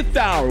Fifth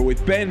Hour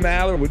with Ben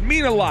Maller. It would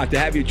mean a lot to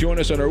have you join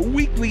us on our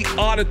weekly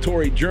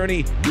auditory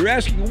journey. You're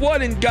asking,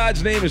 what in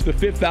God's name is the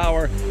Fifth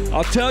Hour?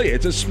 I'll tell you,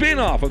 it's a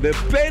spin-off of the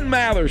Ben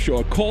Maller Show,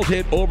 a cult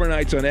hit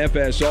overnights on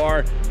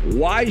FSR.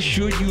 Why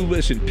should you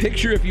listen?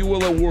 Picture, if you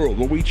will, a world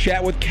where we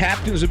chat with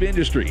captains of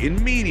industry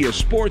in media,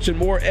 sports, and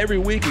more every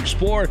week.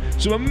 Explore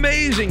some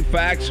amazing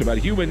facts about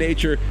human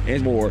nature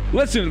and more.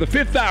 Listen to the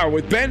Fifth Hour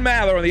with Ben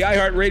Maller on the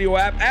iHeartRadio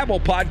app, Apple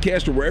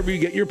Podcast, or wherever you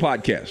get your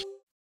podcasts.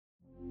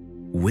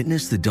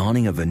 Witness the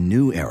dawning of a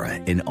new era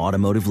in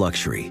automotive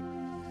luxury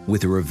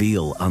with a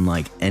reveal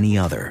unlike any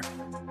other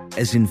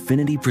as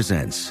Infiniti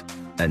presents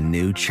a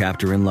new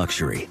chapter in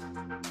luxury,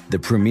 the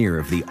premiere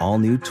of the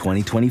all-new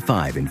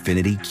 2025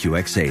 Infiniti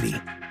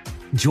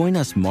QX80. Join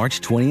us March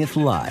 20th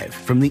live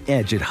from the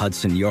Edge at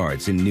Hudson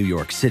Yards in New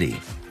York City,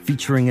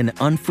 featuring an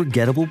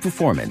unforgettable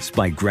performance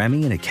by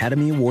Grammy and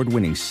Academy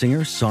Award-winning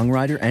singer,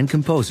 songwriter, and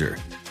composer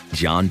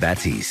Jon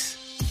Batiste.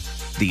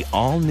 The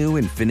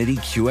all-new Infiniti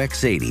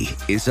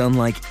QX80 is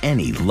unlike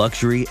any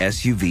luxury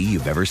SUV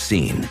you've ever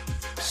seen.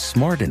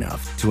 Smart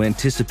enough to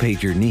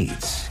anticipate your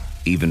needs,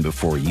 even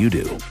before you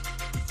do.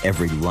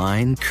 Every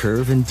line,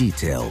 curve, and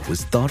detail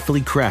was thoughtfully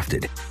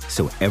crafted,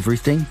 so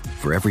everything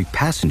for every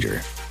passenger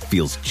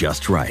feels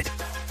just right.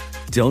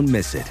 Don't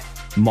miss it.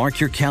 Mark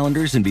your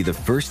calendars and be the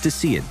first to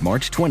see it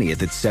March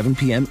 20th at 7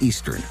 p.m.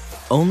 Eastern,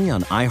 only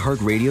on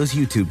iHeartRadio's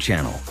YouTube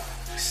channel.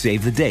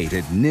 Save the date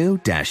at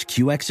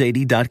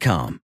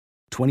new-QX80.com.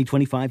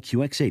 2025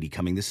 QX80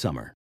 coming this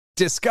summer.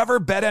 Discover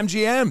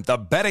BetMGM, the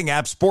betting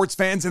app sports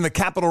fans in the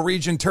capital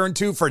region turn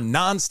to for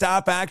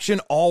nonstop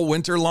action all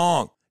winter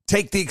long.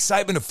 Take the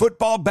excitement of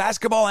football,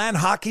 basketball, and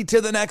hockey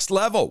to the next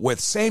level with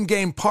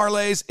same-game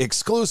parlays,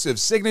 exclusive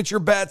signature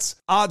bets,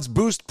 odds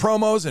boost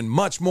promos, and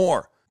much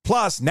more.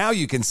 Plus, now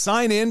you can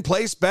sign in,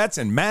 place bets,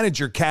 and manage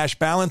your cash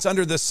balance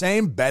under the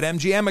same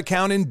BetMGM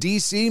account in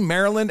D.C.,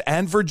 Maryland,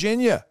 and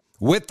Virginia.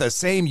 With the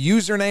same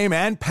username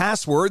and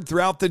password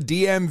throughout the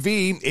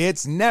DMV,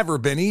 it's never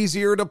been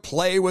easier to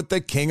play with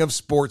the king of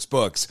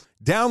sportsbooks.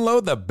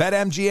 Download the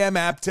BetMGM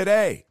app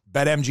today.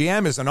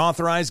 BetMGM is an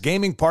authorized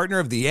gaming partner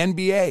of the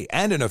NBA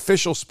and an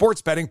official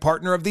sports betting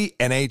partner of the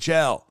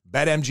NHL.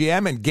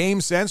 BetMGM and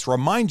GameSense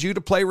remind you to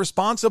play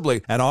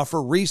responsibly and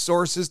offer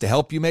resources to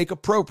help you make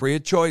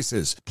appropriate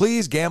choices.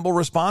 Please gamble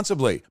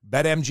responsibly.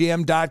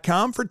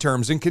 BetMGM.com for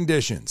terms and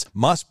conditions.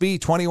 Must be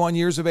 21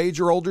 years of age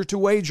or older to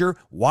wager.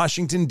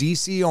 Washington,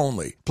 D.C.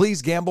 only.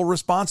 Please gamble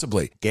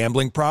responsibly.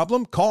 Gambling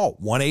problem? Call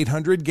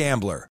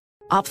 1-800-GAMBLER.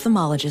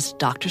 Ophthalmologist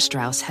Dr.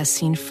 Strauss has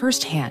seen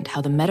firsthand how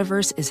the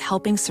metaverse is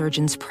helping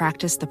surgeons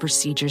practice the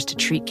procedures to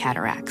treat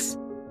cataracts.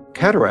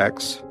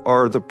 Cataracts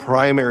are the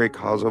primary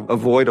cause of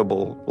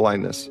avoidable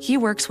blindness. He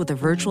works with a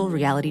virtual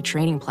reality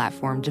training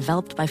platform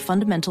developed by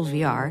Fundamental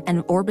VR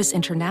and Orbis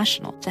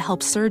International to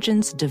help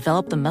surgeons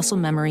develop the muscle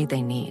memory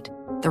they need.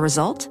 The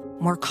result?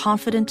 More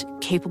confident,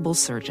 capable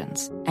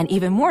surgeons. And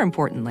even more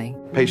importantly,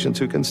 patients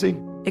who can see.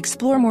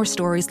 Explore more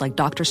stories like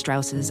Dr.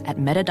 Strauss's at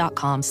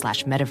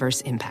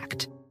meta.com/metaverse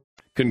impact.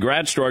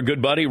 Congrats to our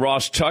good buddy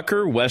Ross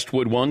Tucker,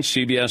 Westwood One,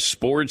 CBS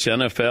Sports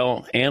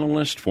NFL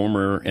analyst,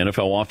 former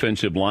NFL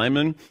offensive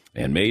lineman,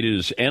 and made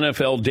his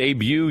NFL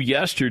debut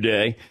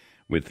yesterday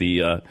with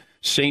the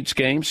Saints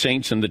game,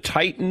 Saints and the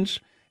Titans.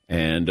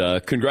 And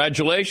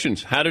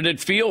congratulations. How did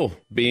it feel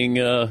being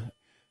an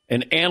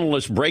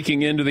analyst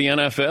breaking into the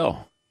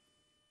NFL?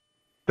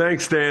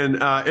 Thanks, Dan.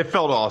 It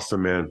felt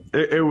awesome, man.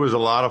 It was a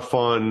lot of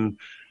fun.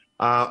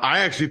 I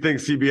actually think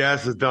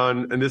CBS has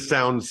done, and this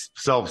sounds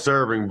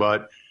self-serving,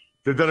 but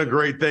they've done a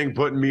great thing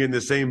putting me in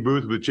the same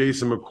booth with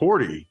Jason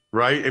McCourty,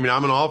 right? I mean,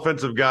 I'm an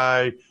offensive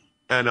guy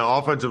and an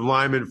offensive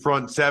lineman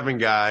front seven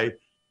guy.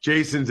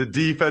 Jason's a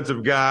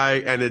defensive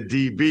guy and a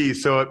DB.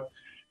 So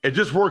it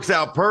just works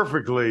out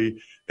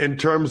perfectly in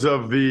terms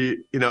of the,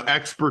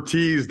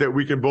 expertise that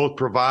we can both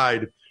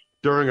provide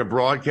during a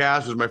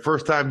broadcast. It was my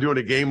first time doing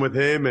a game with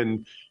him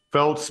and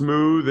felt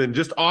smooth and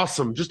just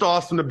awesome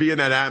to be in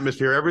that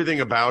atmosphere. Everything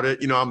about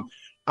it.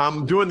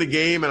 I'm doing the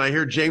game and I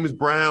hear James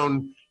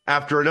Brown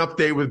after an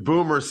update with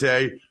Boomer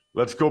say,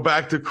 let's go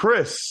back to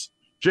Chris,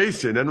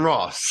 Jason, and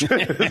Ross.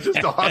 It's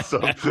just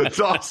awesome.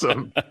 It's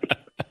awesome.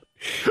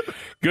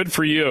 Good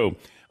for you.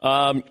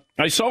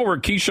 I saw where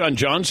Keyshawn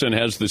Johnson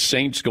has the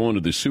Saints going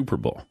to the Super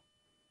Bowl.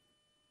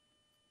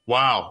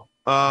 Wow.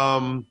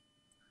 I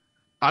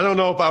don't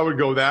know if I would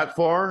go that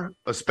far,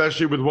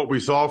 especially with what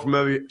we saw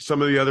from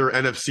some of the other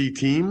NFC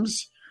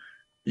teams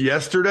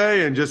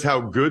yesterday and just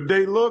how good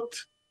they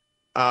looked.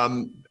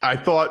 I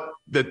thought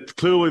that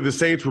clearly the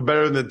Saints were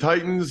better than the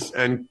Titans,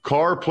 and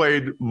Carr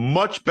played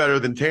much better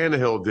than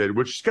Tannehill did,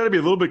 which has got to be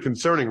a little bit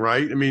concerning,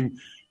 right? I mean,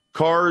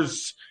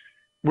 Carr's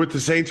with the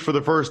Saints for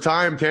the first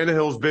time.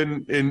 Tannehill's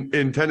been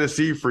in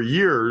Tennessee for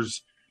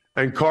years,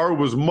 and Carr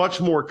was much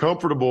more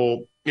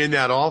comfortable in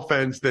that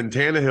offense than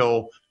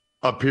Tannehill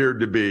appeared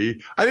to be.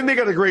 I think they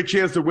got a great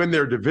chance to win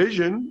their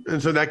division,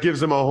 and so that gives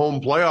them a home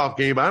playoff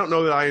game. I don't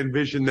know that I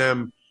envision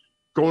them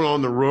going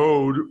on the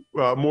road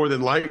more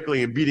than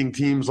likely and beating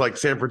teams like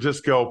San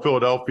Francisco,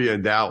 Philadelphia,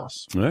 and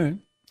Dallas. All right.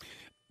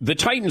 The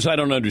Titans, I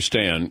don't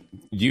understand.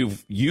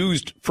 You've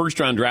used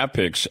first-round draft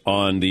picks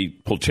on the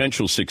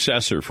potential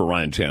successor for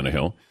Ryan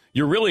Tannehill.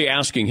 You're really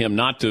asking him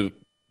not to,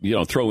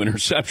 throw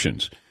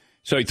interceptions.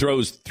 So he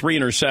throws 3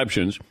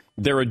 interceptions.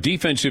 They're a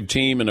defensive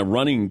team and a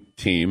running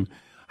team.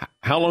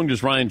 How long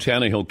does Ryan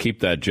Tannehill keep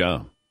that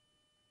job?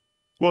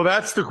 Well,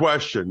 that's the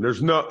question.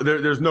 There's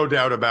no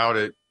doubt about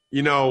it.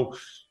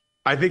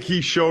 I think he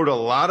showed a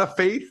lot of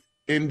faith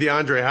in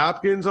DeAndre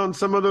Hopkins on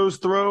some of those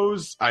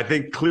throws. I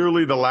think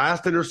clearly the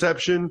last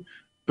interception,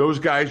 those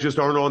guys just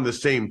aren't on the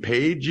same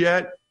page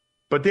yet.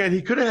 But Dan,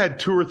 he could have had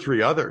 2 or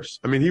 3 others.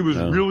 I mean, he was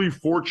really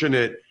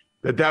fortunate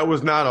that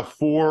was not a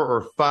 4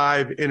 or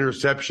 5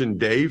 interception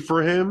day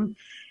for him.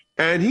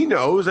 And he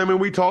knows. I mean,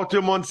 we talked to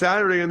him on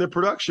Saturday in the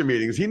production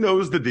meetings. He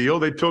knows the deal.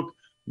 They took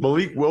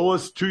Malik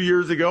Willis 2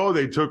 years ago.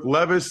 They took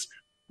Levis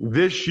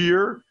this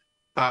year.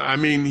 I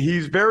mean,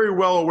 he's very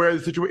well aware of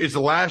the situation. It's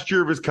the last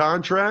year of his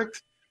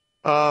contract.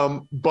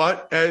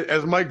 But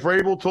as Mike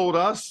Vrabel told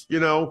us,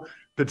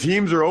 the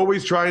teams are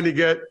always trying to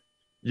get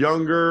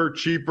younger,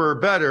 cheaper,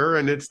 better,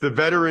 and it's the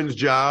veteran's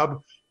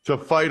job to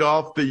fight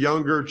off the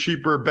younger,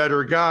 cheaper,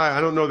 better guy.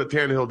 I don't know that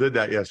Tannehill did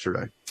that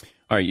yesterday.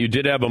 All right, you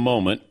did have a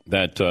moment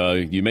that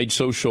you made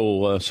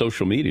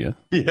social media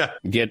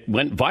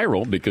went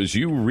viral because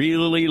you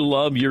really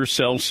love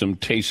yourself some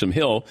Taysom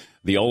Hill,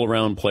 the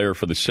all-around player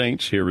for the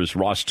Saints. Here is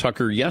Ross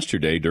Tucker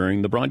yesterday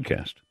during the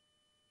broadcast.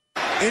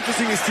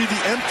 Interesting to see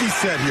the empty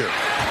set here.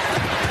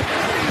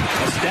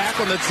 A stack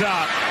on the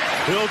top.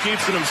 Hill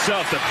keeps it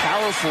himself, the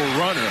powerful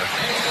runner.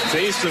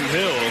 Taysom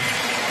Hill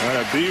out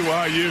of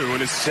BYU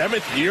in his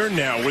 7th year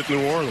now with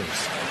New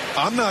Orleans.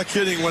 I'm not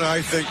kidding when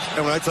I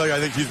tell you I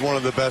think he's one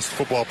of the best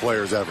football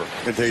players ever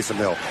in Taysom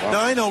Hill. Wow.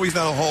 Now, I know he's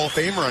not a Hall of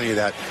Famer or any of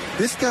that.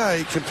 This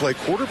guy can play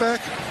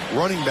quarterback,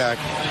 running back,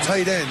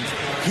 tight end.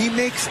 He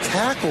makes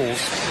tackles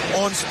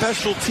on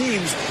special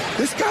teams.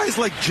 This guy's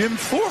like Jim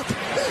Thorpe.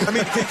 I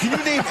mean, can you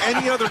name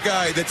any other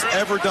guy that's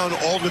ever done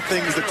all the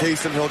things that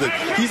Taysom Hill did?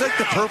 He's like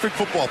the perfect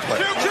football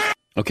player.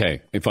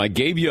 Okay, if I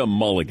gave you a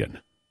mulligan,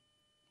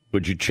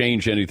 would you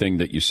change anything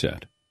that you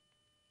said?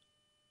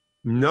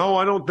 No,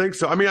 I don't think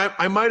so. I mean,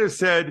 I might have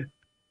said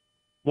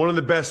one of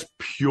the best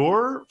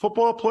pure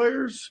football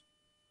players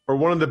or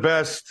one of the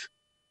best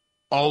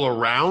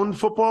all-around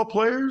football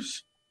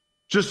players,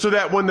 just so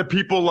that when the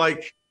people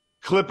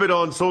clip it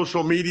on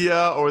social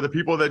media or the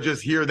people that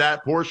just hear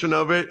that portion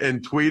of it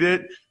and tweet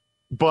it.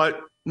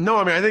 But no,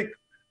 I mean, I think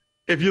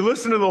if you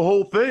listen to the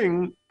whole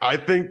thing, I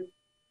think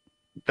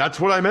that's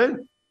what I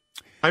meant.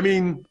 I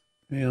mean,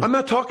 I'm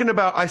not talking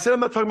about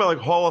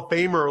Hall of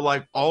Famer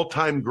or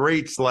all-time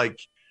greats like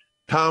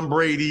Tom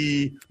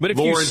Brady, but if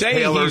Lawrence you say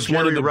Taylor, he's Jerry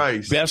one of the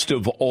Rice. best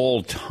of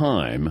all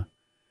time,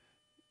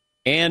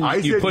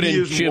 and you put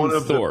in Jim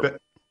Thorpe.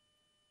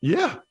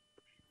 Yeah.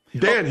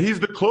 Dan, he's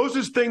the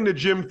closest thing to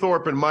Jim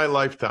Thorpe in my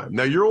lifetime.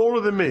 Now, you're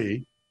older than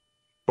me,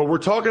 but we're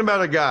talking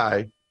about a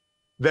guy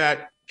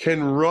that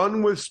can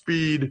run with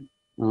speed,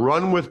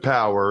 run with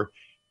power.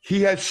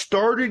 He has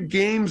started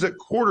games at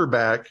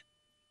quarterback.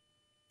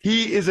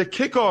 He is a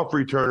kickoff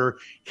returner.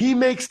 He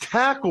makes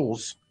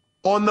tackles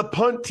on the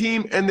punt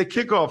team and the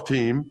kickoff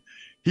team.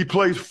 He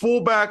plays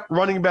fullback,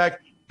 running back.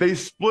 They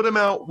split him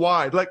out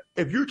wide.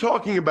 If you're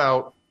talking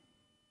about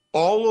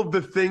all of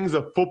the things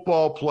a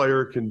football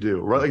player can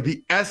do, right? Like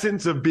the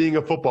essence of being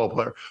a football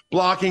player,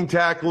 blocking,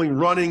 tackling,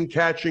 running,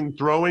 catching,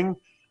 throwing.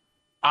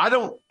 I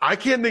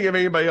can't think of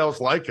anybody else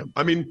like him.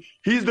 I mean,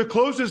 he's the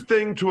closest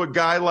thing to a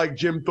guy like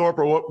Jim Thorpe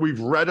or what we've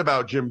read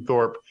about Jim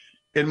Thorpe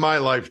in my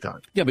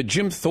lifetime. Yeah, but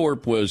Jim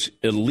Thorpe was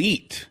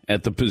elite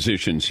at the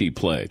positions he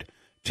played.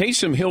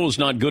 Taysom Hill is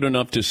not good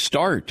enough to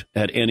start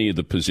at any of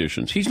the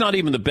positions. He's not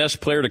even the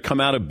best player to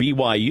come out of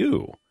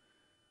BYU.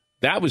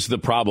 That was the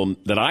problem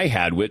that I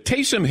had with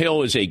Taysom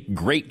Hill. Is a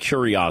great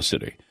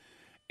curiosity,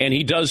 and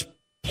he does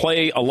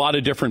play a lot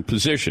of different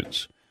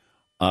positions.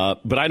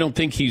 But I don't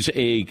think he's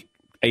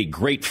a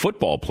great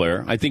football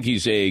player. I think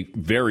he's a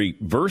very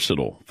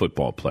versatile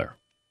football player.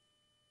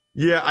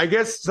 Yeah, I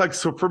guess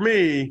so for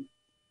me,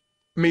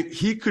 I mean,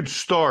 he could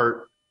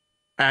start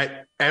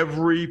at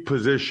every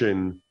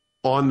position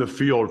on the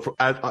field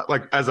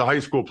as a high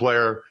school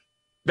player.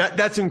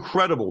 That's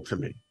incredible to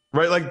me,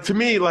 right? To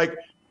me,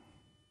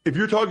 if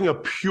you're talking a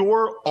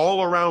pure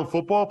all-around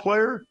football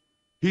player,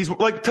 he's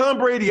like Tom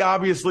Brady.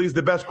 Obviously, is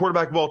the best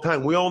quarterback of all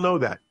time. We all know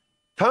that.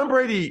 Tom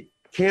Brady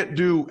can't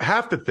do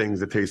half the things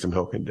that Taysom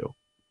Hill can do.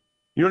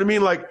 You know what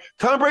I mean?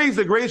 Tom Brady's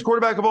the greatest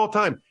quarterback of all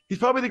time. He's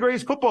probably the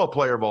greatest football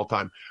player of all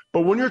time.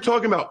 But when you're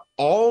talking about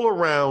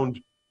all-around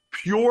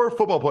pure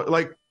football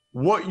player,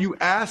 what you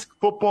ask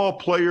football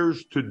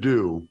players to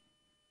do,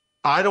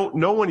 I don't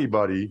know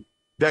anybody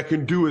that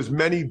can do as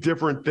many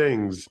different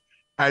things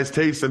as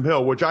Taysom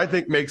Hill, which I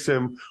think makes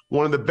him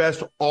one of the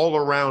best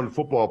all-around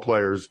football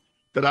players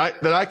that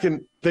I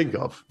can think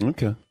of.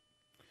 Okay.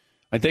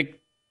 I think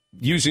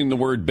using the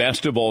word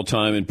best of all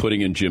time and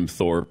putting in Jim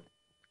Thorpe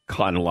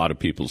caught a lot of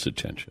people's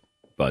attention.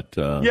 But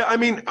yeah, I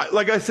mean,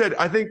 like I said,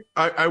 I think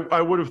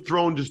I would have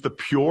thrown just the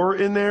pure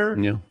in there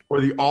or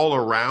the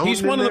all-around.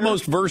 He's one of the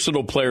most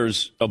versatile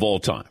players of all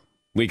time.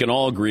 We can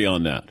all agree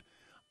on that.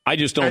 I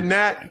just don't. And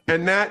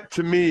that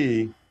to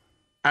me,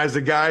 as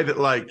a guy that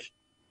like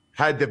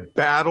had to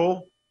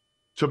battle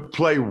to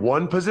play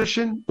one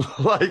position,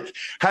 like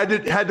had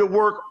to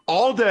work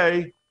all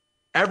day,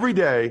 every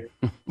day,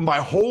 my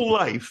whole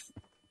life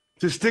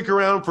to stick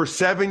around for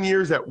 7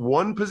 years at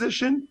one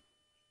position,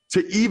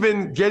 to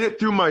even get it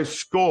through my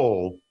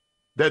skull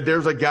that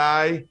there's a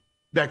guy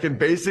that can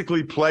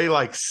basically play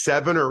like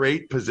 7 or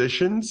 8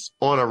 positions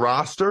on a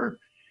roster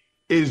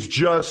is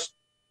just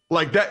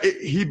like that.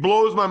 He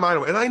blows my mind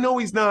away. And I know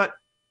he's not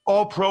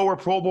all pro or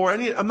Pro Bowl or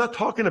any. I'm not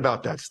talking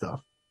about that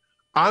stuff.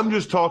 I'm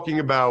just talking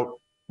about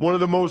one of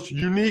the most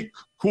unique,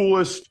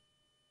 coolest,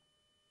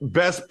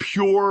 best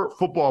pure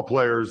football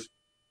players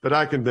that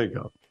I can think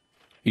of.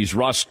 He's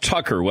Ross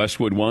Tucker,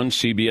 Westwood One,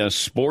 CBS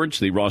Sports,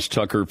 the Ross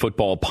Tucker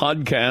Football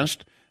Podcast.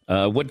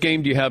 What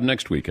game do you have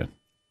next weekend?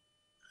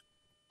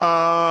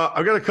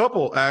 I've got a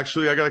couple,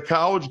 actually. I got a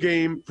college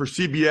game for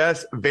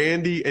CBS,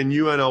 Vandy, and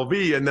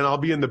UNLV, and then I'll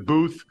be in the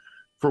booth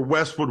for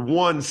Westwood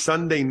One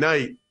Sunday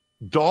night,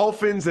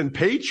 Dolphins and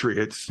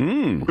Patriots,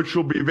 which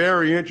will be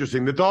very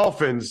interesting. The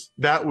Dolphins,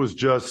 that was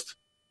just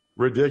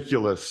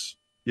ridiculous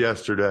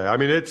yesterday. I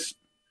mean,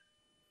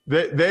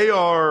 they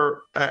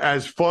are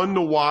as fun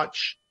to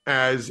watch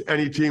as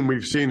any team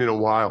we've seen in a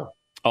while.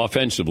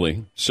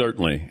 Offensively,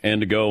 certainly,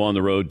 and to go on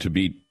the road to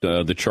beat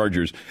the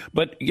Chargers.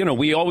 But, you know,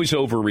 we always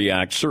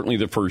overreact, certainly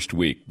the first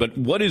week. But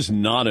what is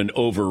not an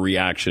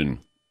overreaction,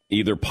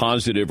 either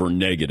positive or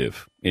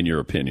negative, in your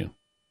opinion?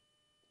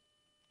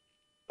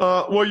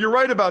 Well, you're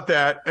right about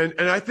that. And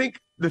I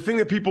think the thing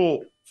that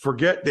people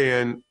forget,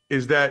 Dan,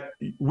 is that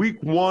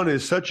week one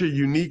is such a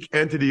unique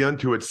entity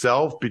unto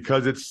itself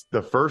because it's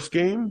the first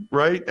game,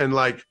 right? And,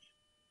 like,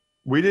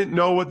 we didn't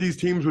know what these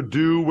teams would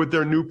do with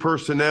their new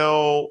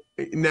personnel.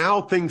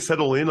 Now things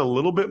settle in a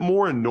little bit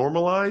more and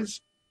normalize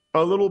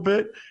a little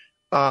bit.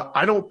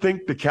 I don't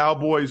think the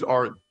Cowboys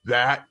are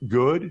that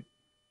good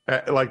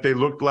like they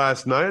looked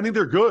last night. I think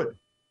they're good.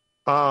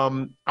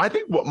 I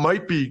think what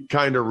might be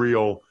kind of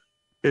real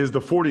is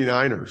the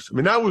 49ers. I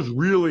mean, that was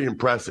really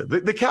impressive.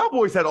 The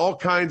Cowboys had all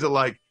kinds of,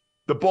 like,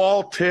 the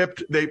ball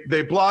tipped.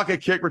 They block a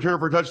kick, return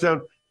for a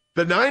touchdown.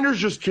 The Niners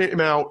just came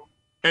out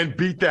and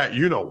beat that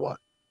you-know-what.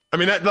 I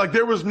mean,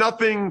 there was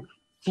nothing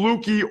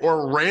fluky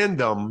or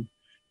random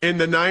in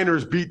the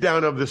Niners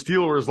beatdown of the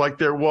Steelers like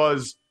there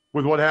was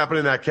with what happened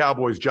in that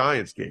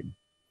Cowboys-Giants game.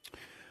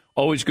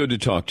 Always good to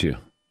talk to you.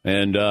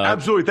 And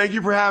absolutely. Thank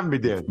you for having me,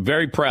 Dan.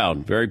 Very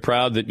proud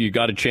that you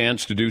got a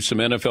chance to do some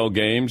NFL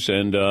games,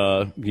 and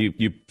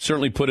you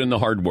certainly put in the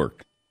hard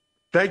work.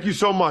 Thank you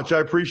so much. I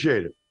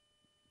appreciate it.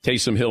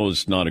 Taysom Hill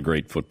is not a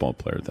great football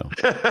player, though.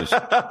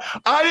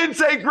 I didn't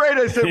say great.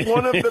 I said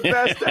one of the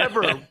best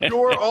ever.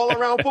 Pure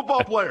all-around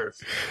football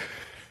players.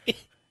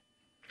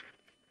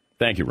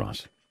 Thank you,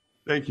 Ross.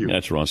 Thank you.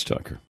 That's Ross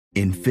Tucker.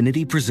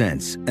 Infiniti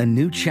presents a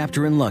new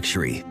chapter in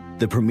luxury,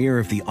 the premiere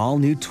of the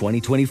all-new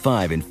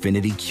 2025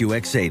 Infiniti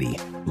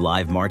QX80,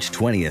 live March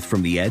 20th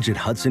from the Edge at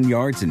Hudson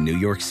Yards in New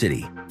York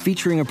City,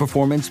 featuring a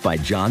performance by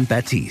John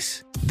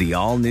Batiste. The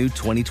all-new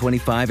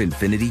 2025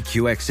 Infiniti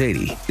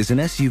QX80 is an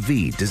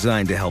SUV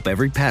designed to help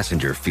every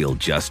passenger feel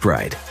just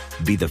right.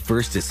 Be the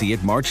first to see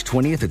it March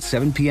 20th at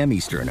 7 p.m.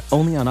 Eastern,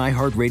 only on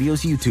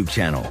iHeartRadio's YouTube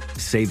channel.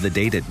 Save the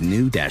date at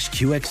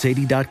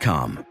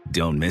new-QX80.com.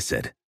 Don't miss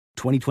it.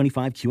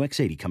 2025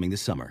 QX80 coming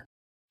this summer.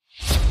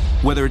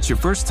 Whether it's your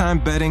first time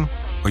betting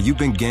or you've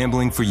been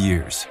gambling for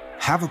years,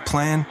 have a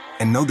plan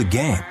and know the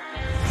game.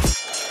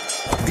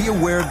 Be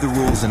aware of the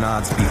rules and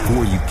odds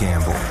before you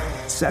gamble.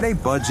 Set a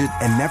budget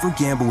and never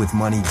gamble with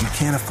money you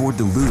can't afford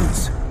to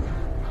lose.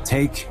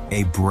 Take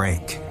a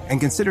break and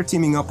consider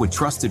teaming up with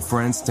trusted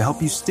friends to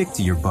help you stick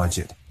to your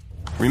budget.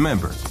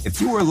 Remember,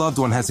 if you or a loved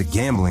one has a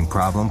gambling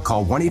problem,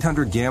 call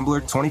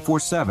 1-800-GAMBLER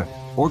 24/7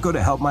 or go to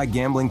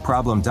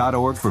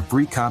helpmygamblingproblem.org for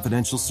free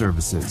confidential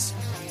services.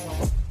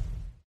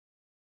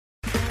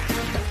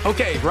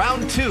 Okay,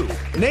 round two.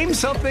 Name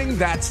something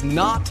that's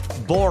not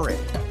boring.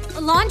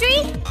 A laundry?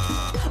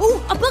 Ooh,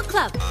 a book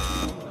club.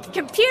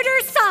 Computer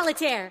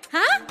solitaire,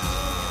 huh?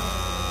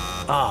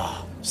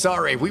 Ah, oh,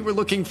 sorry, we were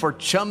looking for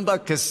Chumba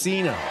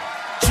Casino.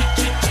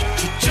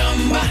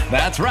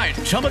 That's right,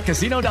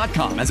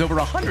 ChumbaCasino.com has over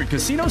 100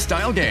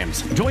 casino-style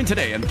games. Join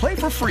today and play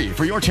for free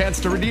for your chance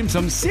to redeem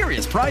some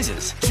serious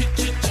prizes.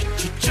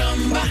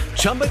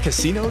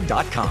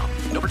 ChumbaCasino.com.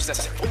 No purchase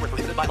necessary. Void where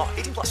prohibited by law.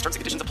 18+ terms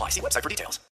and conditions apply. See website for details.